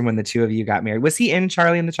photos from when the 2 of you got married. Was he in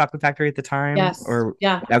Charlie and the Chocolate Factory at the time? Yes. Or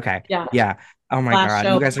yeah. okay. Yeah. Yeah. Oh my Last God.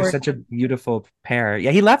 show You guys are before- such a beautiful pair.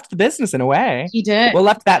 Yeah, he left the business in a way. He did. Well,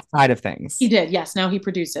 left that side of things. He did. Yes. Now he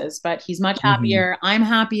produces, but he's much happier. I'm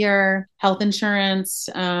happier. Health insurance,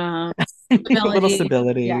 A little stability.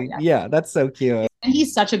 stability. Yeah, that's so cute. And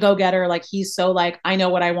he's such a go-getter. Like he's so like, I know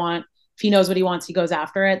what I want. If he knows what he wants, he goes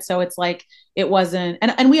after it. So it's like, it wasn't,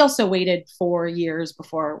 and we also waited 4 years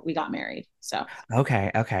before we got married. So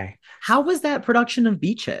Okay. How was that production of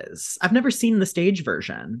Beaches? I've never seen the stage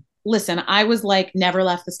version. listen, I was like never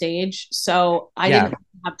left the stage. So I didn't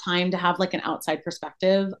have time to have like an outside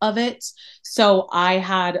perspective of it. So I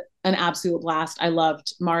had an absolute blast. I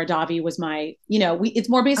loved Mara Davi was my, it's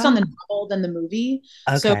more based on the novel than the movie.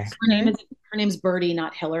 Okay. So her name's Birdie,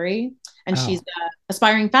 not Hillary. And she's an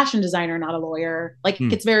aspiring fashion designer, not a lawyer. Like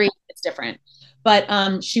it's different.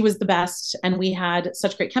 But she was the best, and we had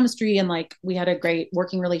such great chemistry, and like we had a great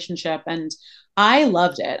working relationship, and I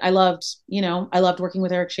loved it. I loved working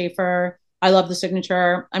with Eric Schaefer. I loved the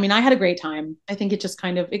Signature. I mean, I had a great time. I think it just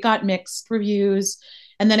it got mixed reviews.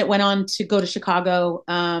 And then it went on to go to Chicago.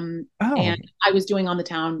 And I was doing On the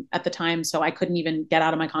Town at the time, so I couldn't even get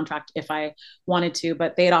out of my contract if I wanted to,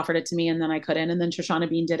 but they had offered it to me and then I couldn't. And then Shoshana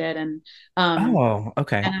Bean did it. And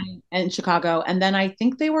and Chicago. And then I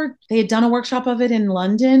think they had done a workshop of it in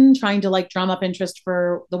London, trying to like drum up interest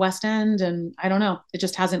for the West End. And I don't know, it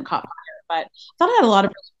just hasn't caught fire, but I thought it had a lot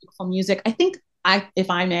of really beautiful music. I think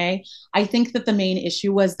if I may, I think that the main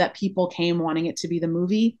issue was that people came wanting it to be the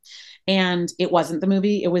movie, and it wasn't the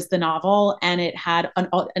movie. It was the novel, and it had an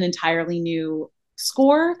entirely new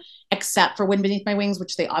score, except for Wind Beneath My Wings,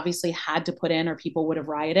 which they obviously had to put in or people would have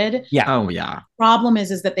rioted. Yeah. Oh yeah. Problem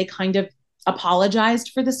is that they kind of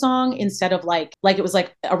apologized for the song instead of like it was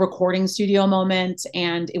like a recording studio moment,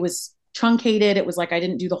 and it was truncated. It was like I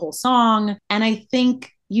didn't do the whole song, and I think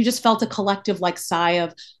you just felt a collective like sigh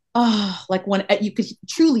of, oh, like when you could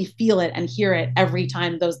truly feel it and hear it every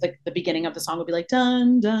time the beginning of the song would be like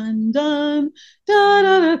dun dun dun dun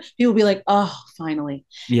dun, dun. People would be like, oh, finally.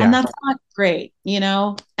 And that's not great,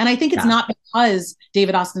 and I think it's not because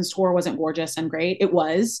David Austin's tour wasn't gorgeous and great.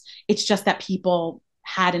 It's just that people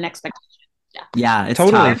had an expectation. Yeah, it's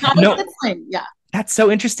totally tough. That's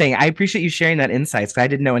so interesting. I appreciate you sharing that insights, because I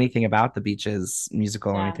didn't know anything about the Beaches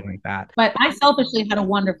musical or anything like that. But I selfishly had a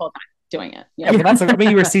wonderful time. doing it. Yeah, well, I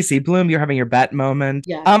mean, you were CC Bloom. You're having your bet moment.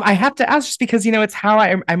 Yeah. I have to ask, just because it's how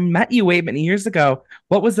I met you way many years ago.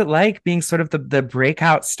 What was it like being sort of the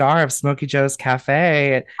breakout star of Smokey Joe's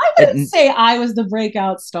Cafe? I wouldn't say I was the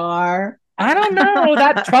breakout star. I don't know,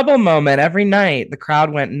 that trouble moment every night. The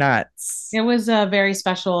crowd went nuts. It was a very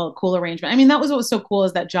special, cool arrangement. I mean, that was what was so cool,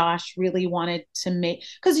 is that Josh really wanted to make,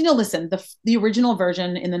 because listen, the original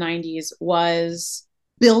version in the 90s was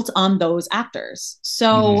built on those actors.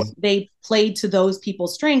 So they played to those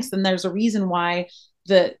people's strengths. And there's a reason why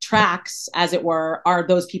the tracks, as it were, are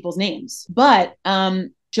those people's names. But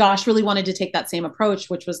Josh really wanted to take that same approach,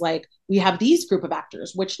 which was like, we have these group of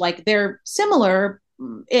actors, which like they're similar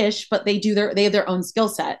ish, but they have their own skill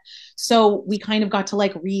set. So we kind of got to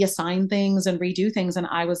like reassign things and redo things. And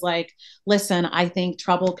I was like, listen, I think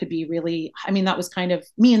Trouble could be really, I mean, that was kind of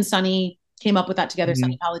me and Sonny came up with that together,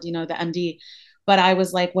 Sonny Palladino, the MD. But I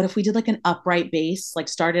was like, what if we did like an upright bass, like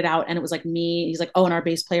started out and it was like me. He's like, oh, and our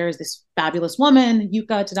bass player is this fabulous woman,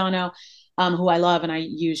 Yuka Tadano, who I love. And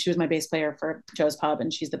she was my bass player for Joe's Pub,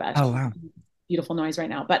 and she's the best. Oh, wow. Beautiful Noise right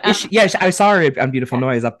now. But I saw her on Beautiful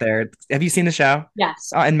Noise up there. Have you seen the show?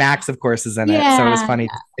 Yes. And Max, of course, is in it. So it was funny.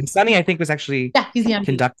 And Sonny, I think, was actually he's the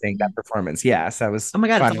conducting that performance. Yeah. So it was oh my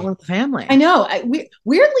God, fun. it's all with the family. I know.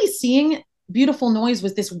 Weirdly seeing Beautiful Noise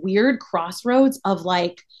was this weird crossroads of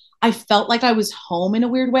like, I felt like I was home in a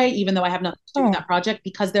weird way, even though I have nothing to do with that project,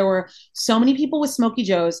 because there were so many people with Smokey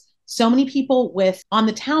Joe's, so many people with On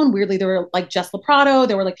the Town. Weirdly, there were like Jess Laprado,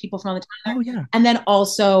 there were like people from On the Town. Oh yeah. And then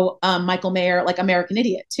also Michael Mayer, like American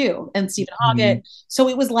Idiot too, and Stephen Hoggett. So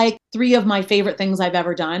it was like three of my favorite things I've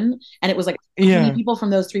ever done. And it was like many people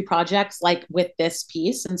from those three projects, like with this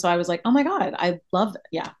piece. And so I was like, oh my God, I love it.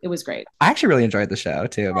 Yeah, it was great. I actually really enjoyed the show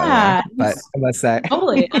too, by the way. But I must say.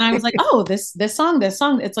 Totally. And I was like, oh, this song,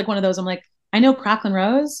 it's like one of those, I'm like, I know Cracklin'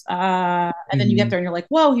 Rose. And then you get there and you're like,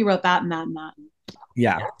 whoa, he wrote that and that and that.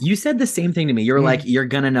 Yeah. You said the same thing to me. You were like, you're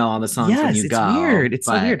gonna know all the songs when you go. It's weird. It's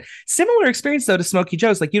so weird. Similar experience though to Smokey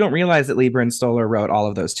Joe's. Like, you don't realize that Lieber and Stoller wrote all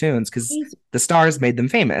of those tunes because the stars made them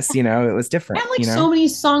famous. It was different. And like so many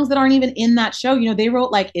songs that aren't even in that show. They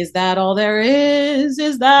wrote like, Is That All There Is?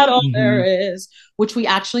 Is That All There Is? Which we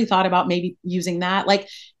actually thought about maybe using that. Like,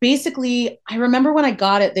 basically, I remember when I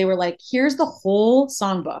got it, they were like, here's the whole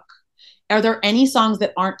songbook. Are there any songs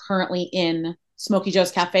that aren't currently in Smokey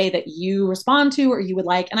Joe's Cafe that you respond to or you would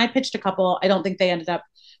like? And I pitched a couple. I don't think they ended up,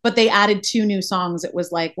 but they added 2 new songs. It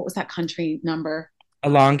was like, what was that country number?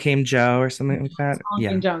 Along Came Joe or something like that.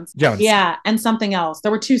 Jones. Yeah. And something else.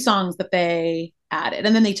 There were 2 songs that they added,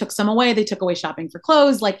 and then they took some away. They took away Shopping for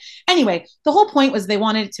Clothes. Like, anyway, the whole point was they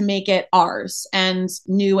wanted to make it ours and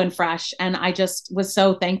new and fresh. And I just was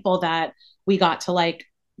so thankful that we got to like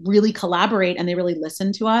really collaborate and they really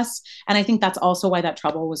listened to us. And I think that's also why that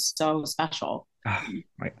Trouble was so special. Oh,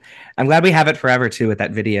 right. I'm glad we have it forever too with that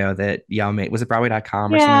video that y'all made. Was it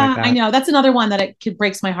Broadway.com or something like that? I know. That's another one that it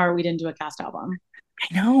breaks my heart we didn't do a cast album.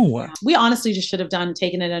 I know. Yeah. We honestly just should have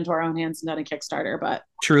taken it into our own hands and done a Kickstarter, but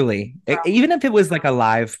truly. Even if it was like a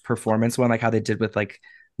live performance one, like how they did with like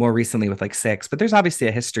more recently with like Six, but there's obviously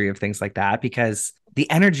a history of things like that because the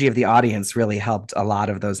energy of the audience really helped a lot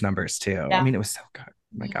of those numbers too. Yeah. I mean, it was so good.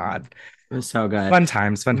 Oh my God. It was so good. Fun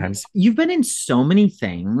times. You've been in so many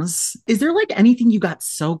things. Is there like anything you got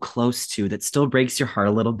so close to that still breaks your heart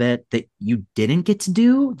a little bit that you didn't get to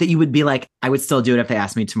do that you would be like, I would still do it if they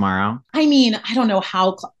asked me tomorrow? I mean, I don't know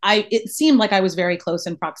how it seemed like I was very close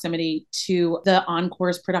in proximity to the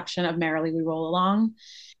Encore's production of Merrily We Roll Along.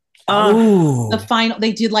 The final,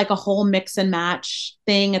 they did like a whole mix and match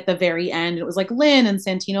thing at the very end. It was like Lynn and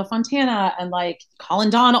Santino Fontana and like Colin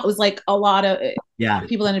Donnell. It was like a lot of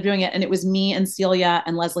people ended up doing it. And it was me and Celia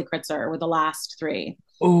and Leslie Kritzer were the last 3.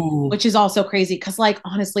 Which is also crazy because, like,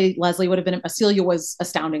 honestly, Leslie would have been. Celia was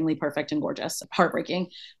astoundingly perfect and gorgeous,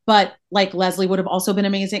 heartbreaking, but like Leslie would have also been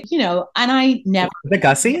amazing, And I never. The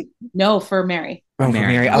Gussie? No, for Mary.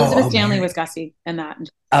 Mary. Elizabeth Stanley was Gussie in that.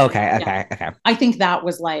 Okay. I think that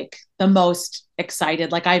was like the most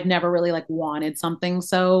excited. Like, I've never really like wanted something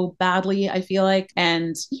so badly, I feel like.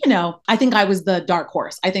 And, I think I was the dark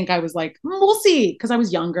horse. I think I was like, we'll see, because I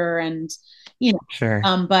was younger and, Sure.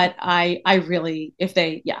 But I really, if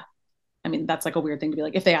they, I mean, that's like a weird thing to be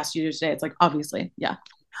like, if they asked you to today, it's like, obviously, yeah.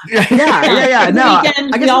 Yeah. No,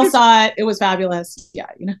 weekend, we all saw it. It was fabulous.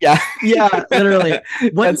 Yeah. Yeah, literally.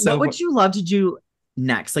 What would you love to do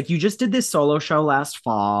next? Like, you just did this solo show last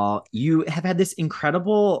fall. You have had this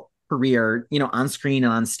incredible career, on screen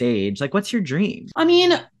and on stage. Like, what's your dream? I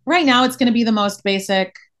mean, right now it's going to be the most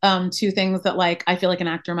basic two things that like I feel like an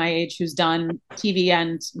actor my age who's done TV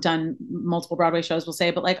and done multiple Broadway shows will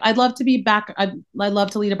say, but like I'd love to be back. I'd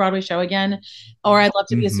love to lead a Broadway show again, or I'd love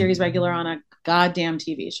to be a series regular on a goddamn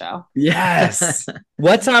TV show. Yes.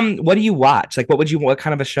 What do you watch? Like what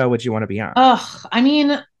kind of a show would you want to be on? Oh, I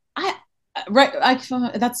mean,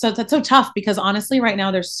 that's so tough because honestly, right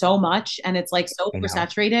now there's so much and it's like so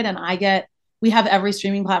oversaturated, and we have every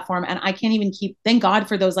streaming platform, and I can't even keep. Thank God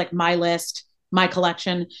for those like My List, My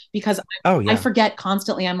Collection, because I forget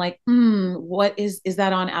constantly. I'm like, what is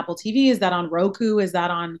that on Apple TV? Is that on Roku? Is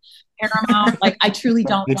that on Paramount? Like, I truly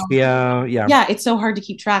don't know. HBO, yeah, it's so hard to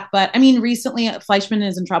keep track. But I mean, recently, Fleischman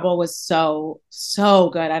Is in Trouble was so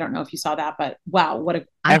good. I don't know if you saw that, but wow, what a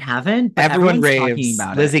I haven't. But everyone raves talking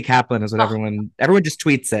about Lizzie it. Kaplan is what everyone just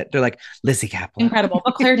tweets it. They're like, Lizzie Kaplan, incredible.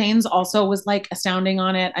 But Claire Danes also was like astounding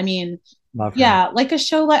on it. I mean, love her. Yeah, like a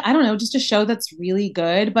show like I don't know, just a show that's really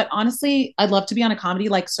good. But honestly, I'd love to be on a comedy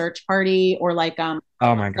like Search Party or like oh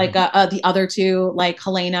my God, like the other two. Like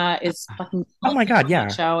Helena is fucking oh my God, yeah,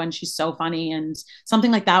 show, and she's so funny, and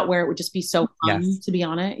something like that where it would just be so fun to be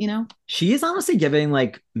on it. You know, she is honestly giving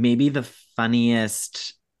like maybe the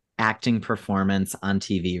funniest acting performance on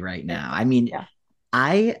TV right now. I mean,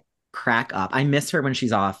 I crack up. I miss her when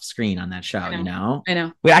she's off screen on that show, I know.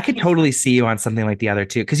 Wait, I could totally see you on something like the other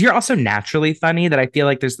two because you're also naturally funny that I feel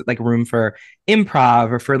like there's like room for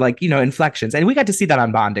improv or for like, inflections. And we got to see that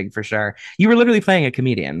on Bonding for sure. You were literally playing a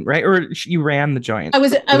comedian, right? Or you ran the joint. I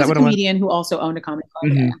was a comedian who also owned a comedy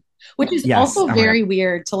club, which is also very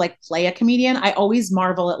weird to like play a comedian. I always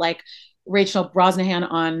marvel at like Rachel Brosnahan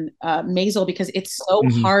on Maisel because it's so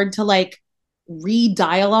hard to like read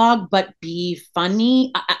dialogue but be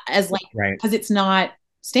funny as like because it's not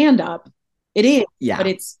stand up. It is, but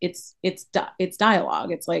it's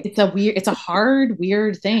dialogue. It's like it's a hard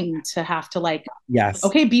weird thing to have to like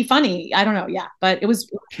okay, be funny. I don't know, but it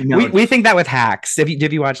was. We think that with Hacks.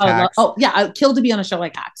 Did you watch Hacks? I'd kill to be on a show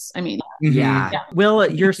like Hacks. I mean,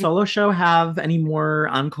 Will your solo show have any more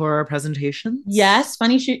encore presentations? Yes,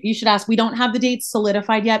 funny you should ask. We don't have the dates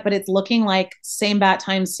solidified yet, but it's looking like same bat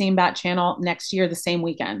time, same bat channel next year, the same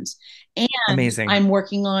weekend. And amazing. I'm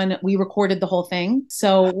working on, we recorded the whole thing.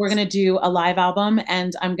 So we're going to do a live album,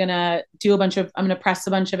 and I'm going to press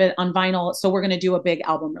a bunch of it on vinyl. So we're going to do a big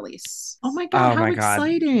album release. Oh my God. How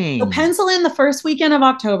exciting. So pencil in the first weekend of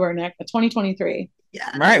October, Nick, 2023. Yeah.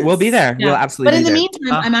 All right. We'll be there. We'll absolutely But in the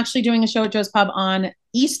meantime, I'm actually doing a show at Joe's Pub on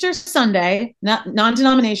Easter Sunday,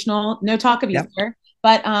 non-denominational, no talk of Easter.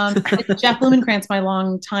 But Jeff Blumenkrantz, my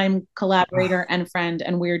longtime collaborator and friend,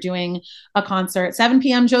 and we're doing a concert, 7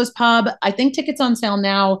 p.m. Joe's Pub. I think tickets on sale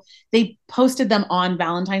now. They posted them on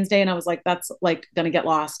Valentine's Day, and I was like, that's like going to get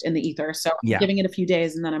lost in the ether. So I'm giving it a few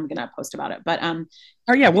days, and then I'm going to post about it. But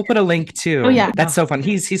we'll put a link too. Oh yeah, that's so fun.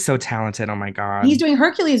 He's so talented. Oh my God, he's doing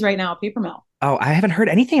Hercules right now, Paper Mill. Oh, I haven't heard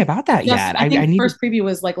anything about that yet. I think the first preview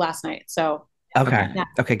was like last night. So. Okay.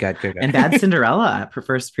 Okay, good. And Bad Cinderella for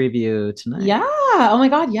first preview tonight. Yeah. Oh my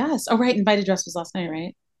God. Yes. Oh, right. Invited Dress was last night,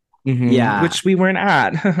 right? Yeah. Which we weren't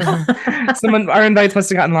at. Our invites must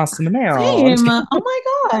have gotten lost in the mail. Same. Oh my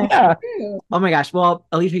God. Yeah. Oh my gosh. Well,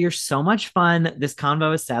 Alicia, you're so much fun. This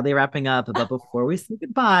convo is sadly wrapping up. But before we say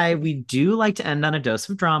goodbye, we do like to end on a dose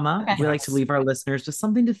of drama. Okay. We like to leave our listeners with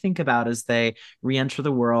something to think about as they re-enter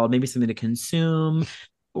the world, maybe something to consume,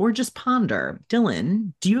 or just ponder.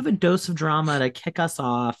 Dylan, do you have a dose of drama to kick us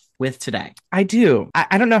off with today? I do.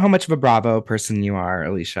 I don't know how much of a Bravo person you are,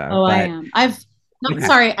 Alicia. Oh, but... I am.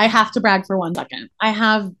 Sorry, I have to brag for 1 second. I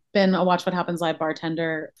have been a Watch What Happens Live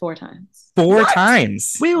bartender 4 times. 4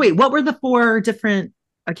 times? Wait. What were the 4 different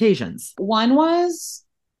occasions? One was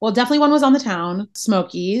on the town,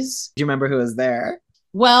 Smokies. Do you remember who was there?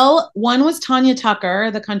 Well, one was Tanya Tucker,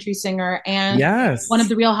 the country singer, and one of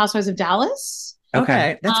the Real Housewives of Dallas.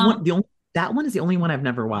 Okay, that's that one is the only one I've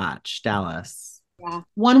never watched. Dallas. Yeah,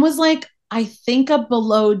 one was like I think a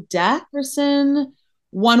below deck person.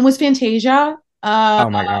 One was Fantasia. Oh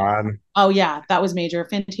my God. Oh yeah, that was major.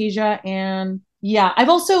 Fantasia, and I've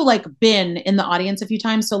also like been in the audience a few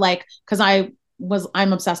times. So like, because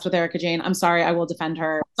I'm obsessed with Erika Jayne. I'm sorry, I will defend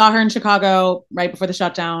her. Saw her in Chicago right before the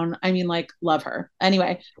shutdown. I mean, like, love her.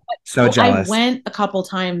 Anyway, so jealous. I went a couple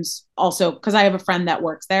times also because I have a friend that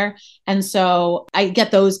works there, and so I get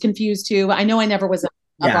those confused too. I know I never was a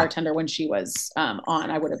bartender when she was on.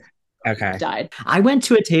 I would have died. I went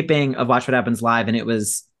to a taping of Watch What Happens Live, and it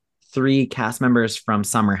was 3 cast members from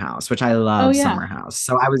Summer House, which I love yeah. Summer House.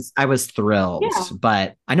 So I was thrilled. Yeah.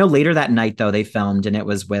 But I know later that night though they filmed and it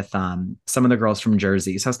was with some of the girls from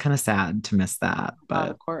Jersey. So I was kind of sad to miss that. But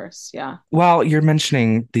of course, yeah. Well, you're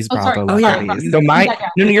mentioning these Bravo sorry. ladies. So no,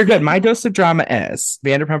 you're good. My dose of drama is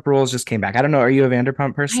Vanderpump Rules just came back. I don't know. Are you a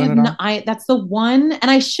Vanderpump person at all? That's the one, and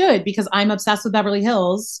I should because I'm obsessed with Beverly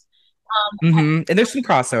Hills. And there's some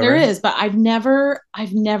crossover. There is, but I've never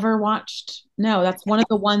watched. No, that's one of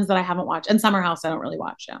the ones that I haven't watched. And Summer House, I don't really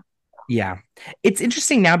watch. Yeah. Yeah. It's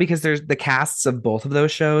interesting now because there's the casts of both of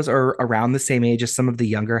those shows are around the same age as some of the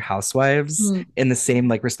younger housewives in the same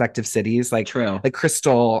like respective cities. Like true. Like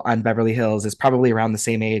Crystal on Beverly Hills is probably around the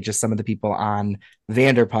same age as some of the people on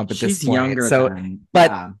Vanderpump at this point. Younger so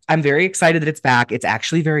but I'm very excited that it's back. It's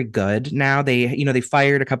actually very good now. They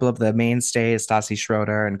fired a couple of the mainstays, Stassi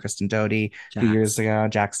Schroeder and Kristen Doty 2 years ago,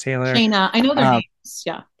 Jax Taylor. Shayna, I know their names.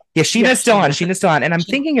 Yeah. Yeah, Sheena's still on. Sheena's still on. And I'm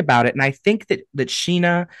thinking about it. And I think that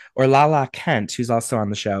Sheena or Lala Kent, who's also on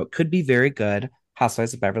the show, could be very good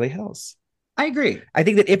Housewives of Beverly Hills. I agree. I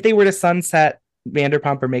think that if they were to sunset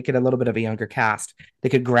Vanderpump or make it a little bit of a younger cast, they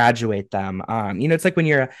could graduate them on. It's like when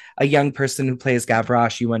you're a young person who plays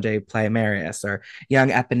Gavroche, you one day play Marius, or young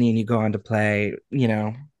Eponine, you go on to play,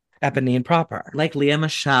 Eponine proper. Like Leah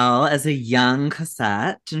Michelle as a young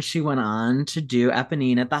Cosette, and she went on to do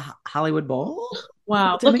Eponine at the Hollywood Bowl.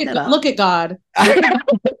 Wow, look at God.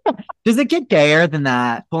 Does it get gayer than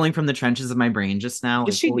that? Pulling from the trenches of my brain just now.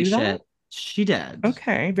 Did she do that? Shit. She did.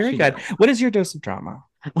 Okay, very good. What is your dose of drama?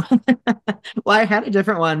 Well, I had a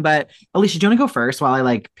different one, but Alicia, do you want to go first while I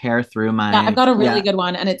like pair through my? Yeah, I've got a really good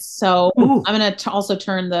one, and it's so. I'm gonna also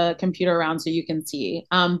turn the computer around so you can see.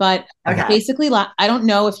 But basically, I don't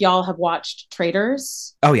know if y'all have watched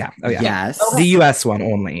Traitors. Oh yeah. Yes. The US one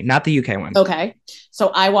only, not the UK one. Okay,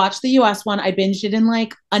 so I watched the US one. I binged it in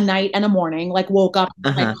like a night and a morning. Like woke up,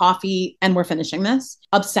 like coffee, and we're finishing this.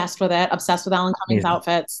 Obsessed with it. Obsessed with Alan Cummings'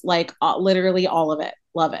 outfits. Like literally all of it.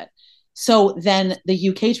 Love it. So then the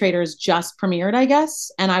UK Traitors just premiered, I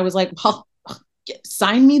guess. And I was like, well,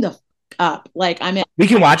 sign me the up. Like I'm in. We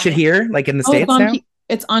can watch it here, like in the States now?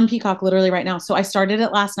 It's on Peacock literally right now. So I started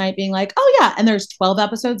it last night being like, oh yeah. And there's 12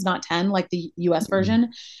 episodes, not 10, like the US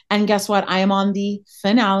version. And guess what? I am on the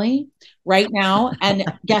finale right now. And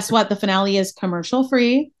guess what? The finale is commercial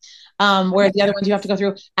free. Where the other ones you have to go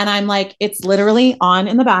through. And I'm like, it's literally on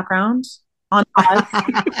in the background. On us.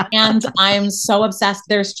 And I'm so obsessed.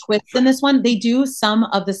 There's twists in this one. They do some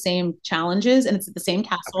of the same challenges and it's at the same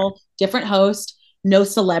castle, different host, no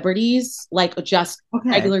celebrities, like just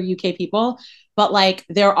regular UK people. But like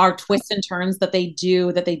there are twists and turns that they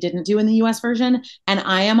do that they didn't do in the US version. And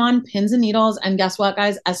I am on pins and needles. And guess what,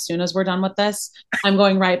 guys? As soon as we're done with this, I'm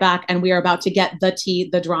going right back and we are about to get the tea,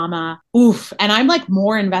 the drama. Oof. And I'm like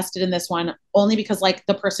more invested in this one only because like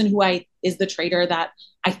the person who is the traitor that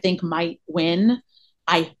I think might win,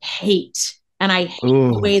 I hate. And I hate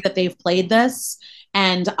the way that they've played this.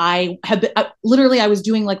 And I have been, I was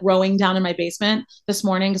doing like rowing down in my basement this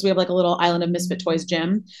morning because we have like a little Island of Misfit Toys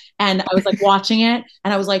gym. And I was like watching it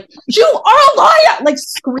and I was like, you are a liar, like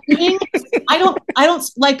screaming. I don't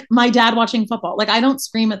like my dad watching football. Like I don't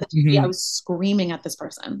scream at the TV. I was screaming at this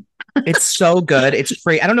person. It's so good. It's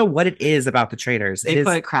free. I don't know what it is about the Traitors. They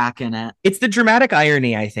put crack in it. It's the dramatic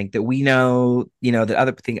irony, I think, that we know, that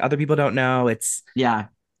other people don't know. It's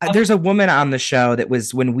there's a woman on the show that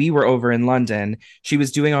was when we were over in London. She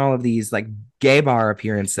was doing all of these like gay bar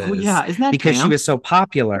appearances. Oh yeah, isn't that because she was so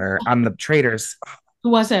popular on the Traitors? Who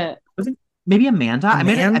was it? Maybe Amanda? I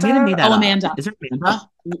may have made that. Oh, Amanda. Is it Amanda?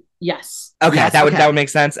 Yes. Okay, yes, that would make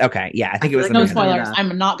sense. Okay, yeah, I think it was. No Amanda. spoilers.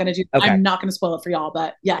 I'm not gonna do. Okay. I'm not gonna spoil it for y'all.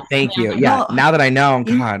 But yeah. Thank you. Yeah. Now that I know,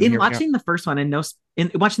 God. In watching the first one and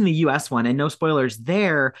watching the US one and no spoilers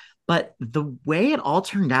there, but the way it all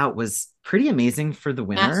turned out was pretty amazing for the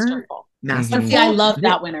winner. Masterful. See, I love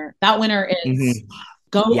that winner. That winner is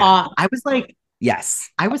go off. I was like, yes,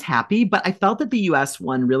 I was happy, but I felt that the US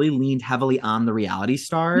one really leaned heavily on the reality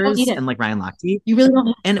stars and like Ryan Lochte. You really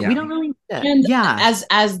don't, and we don't really need it. And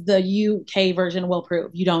as the UK version will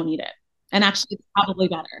prove, you don't need it. And actually, it's probably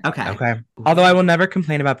better. Okay. Although I will never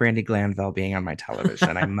complain about Brandi Glanville being on my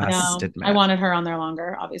television. I must admit. I wanted her on there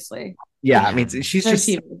longer, obviously. Yeah, I mean, she's just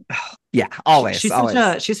always.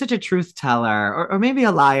 She's such a truth teller, or maybe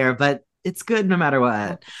a liar, but it's good no matter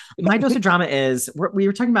what. My dose of drama is we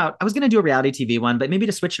were talking about. I was going to do a reality TV one, but maybe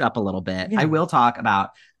to switch it up a little bit, I will talk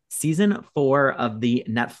about season 4 of the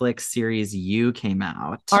Netflix series You came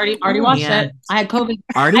out. Already watched it. I had COVID.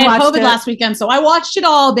 I had COVID last weekend, so I watched it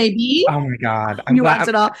all, baby. Oh my God. You watched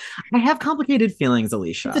it all. I have complicated feelings,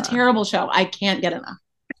 Alicia. It's a terrible show. I can't get enough.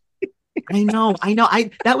 I know.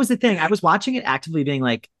 That was the thing. I was watching it actively being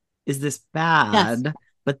like, is this bad?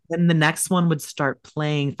 But then the next one would start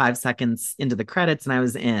playing 5 seconds into the credits, and I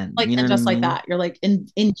was in. Like, You know and what I just like mean? that, you're like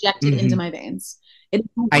injected into Mhm. my veins. It is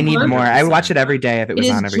I need more. I would watch it 100%. every day if it It was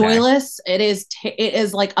is on every day. joyless. It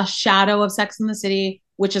is like a shadow of Sex in the City,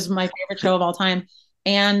 which is my favorite show of all time.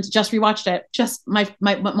 And just rewatched it. Just my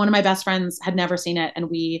one of my best friends had never seen it, and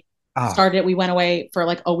we Oh, started it. We went away for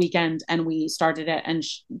like a weekend, and we started it, and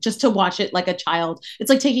just to watch it like a child. It's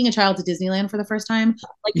like taking a child to Disneyland for the first time,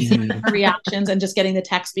 like seeing Mhm. her reactions and just getting the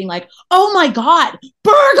text being like, "Oh my god,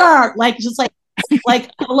 burger!" Like just like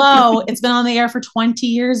hello, it's been on the air for 20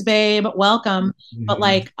 years, babe, welcome. But Mhm.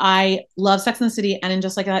 like I love Sex and the City, and in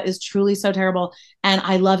Just Like That is truly so terrible, and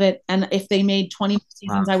I love it. And if they made 20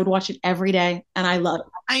 seasons, I would watch it every day, and I love it.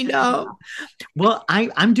 I know. Well,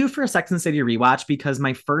 I'm due for a Sex and the City rewatch because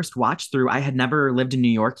my first watch through, I had never lived in New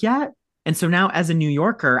York yet. And so now as a New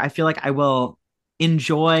Yorker, I feel like I will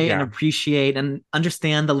enjoy and Yeah. appreciate and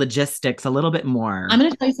understand the logistics a little bit more. I'm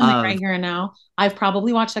going to tell you something of- right here and now. I've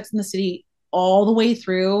probably watched Sex and the City all the way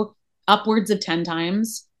through, upwards of 10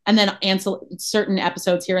 times, and then certain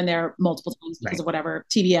episodes here and there multiple times because of whatever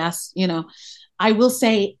TBS, you know. I will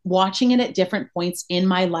say, watching it at different points in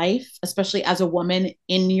my life, especially as a woman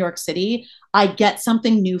in New York City, I get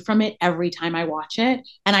something new from it every time I watch it.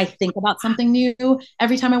 And I think about something new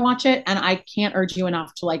every time I watch it. And I can't urge you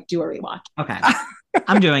enough to like do a rewatch. Okay.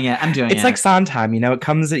 I'm doing it. I'm doing It's it. like Sondheim, you know, it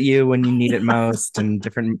comes at you when you need it most in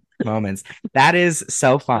different moments. That is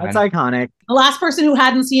so fun. That's iconic. The last person who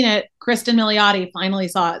hadn't seen it, Kristen Milioti, finally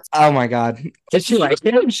saw it. Oh my God. Did she like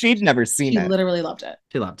it? She'd never seen She it. literally loved it.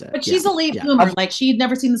 She loved it. But she's a late bloomer. Like she'd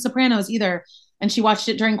never seen The Sopranos either. And she watched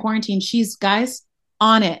it during quarantine. She's, guys,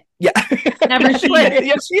 on it. Yeah. Never seen it.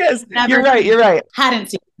 Yes, she is. Never You're right. seen You're right. Hadn't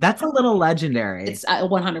seen it. That's a little legendary. It's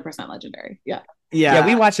 100% legendary. Yeah. Yeah,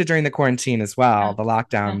 we watched it during the quarantine as well. Yeah. The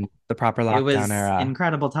lockdown, the proper It was lockdown era.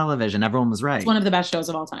 incredible television. Everyone was right. It's one of the best shows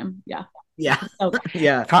of all time. Yeah. Yeah. So,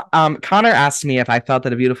 Yeah. Connor asked me if I felt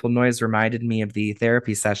that A Beautiful Noise reminded me of the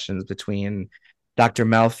therapy sessions between Dr.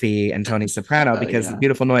 Melfi and Tony Soprano, because yeah. A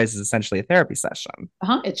Beautiful Noise is essentially a therapy session.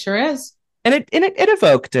 it sure is. And it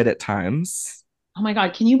evoked it at times. Oh my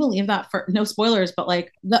God. Can you believe that? For no spoilers, but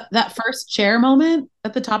like that first chair moment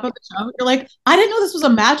at the top of the show, you're like, I didn't know this was a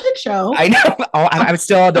magic show. I know. Oh, I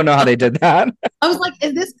still don't know how they did that. I was like,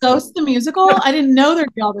 is this Ghost the musical? I didn't know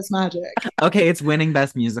there'd be all this magic. Okay, it's winning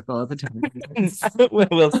best musical at the time.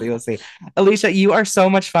 We'll see. We'll see. Alicia, you are so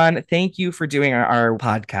much fun. Thank you for doing our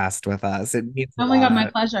podcast with us. It means Oh my God, my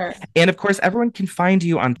pleasure. And of course, everyone can find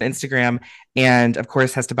you on Instagram, and of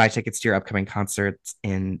course, has to buy tickets to your upcoming concerts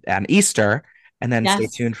on Easter, and then stay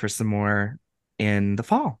tuned for some more in the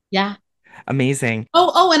fall. Yeah. Amazing.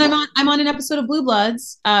 Oh, and I'm on an episode of Blue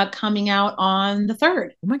Bloods coming out on the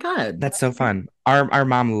 3rd. Oh my God. That's so fun. Our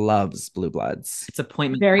mom loves Blue Bloods. It's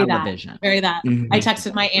appointment Very television. Very that. Mhm. I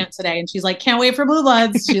texted my aunt today and she's like, can't wait for Blue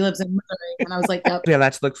Bloods. She lives in Missouri. And I was like, yep. Yeah,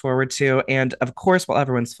 that to look forward to. And of course, while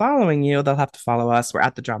everyone's following you, they'll have to follow us. We're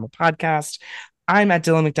at The Drama Podcast. I'm at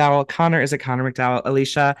Dylan McDowell. Connor is at Connor McDowell.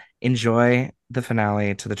 Alicia, enjoy the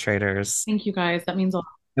finale to The Traitors. Thank you guys. That means a lot.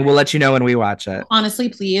 And we'll let you know when we watch it. Honestly,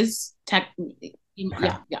 please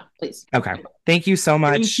yeah, please. Okay. Thank you so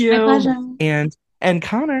much. Thank you. My pleasure. And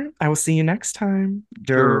Connor, I will see you next time.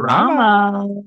 Drama.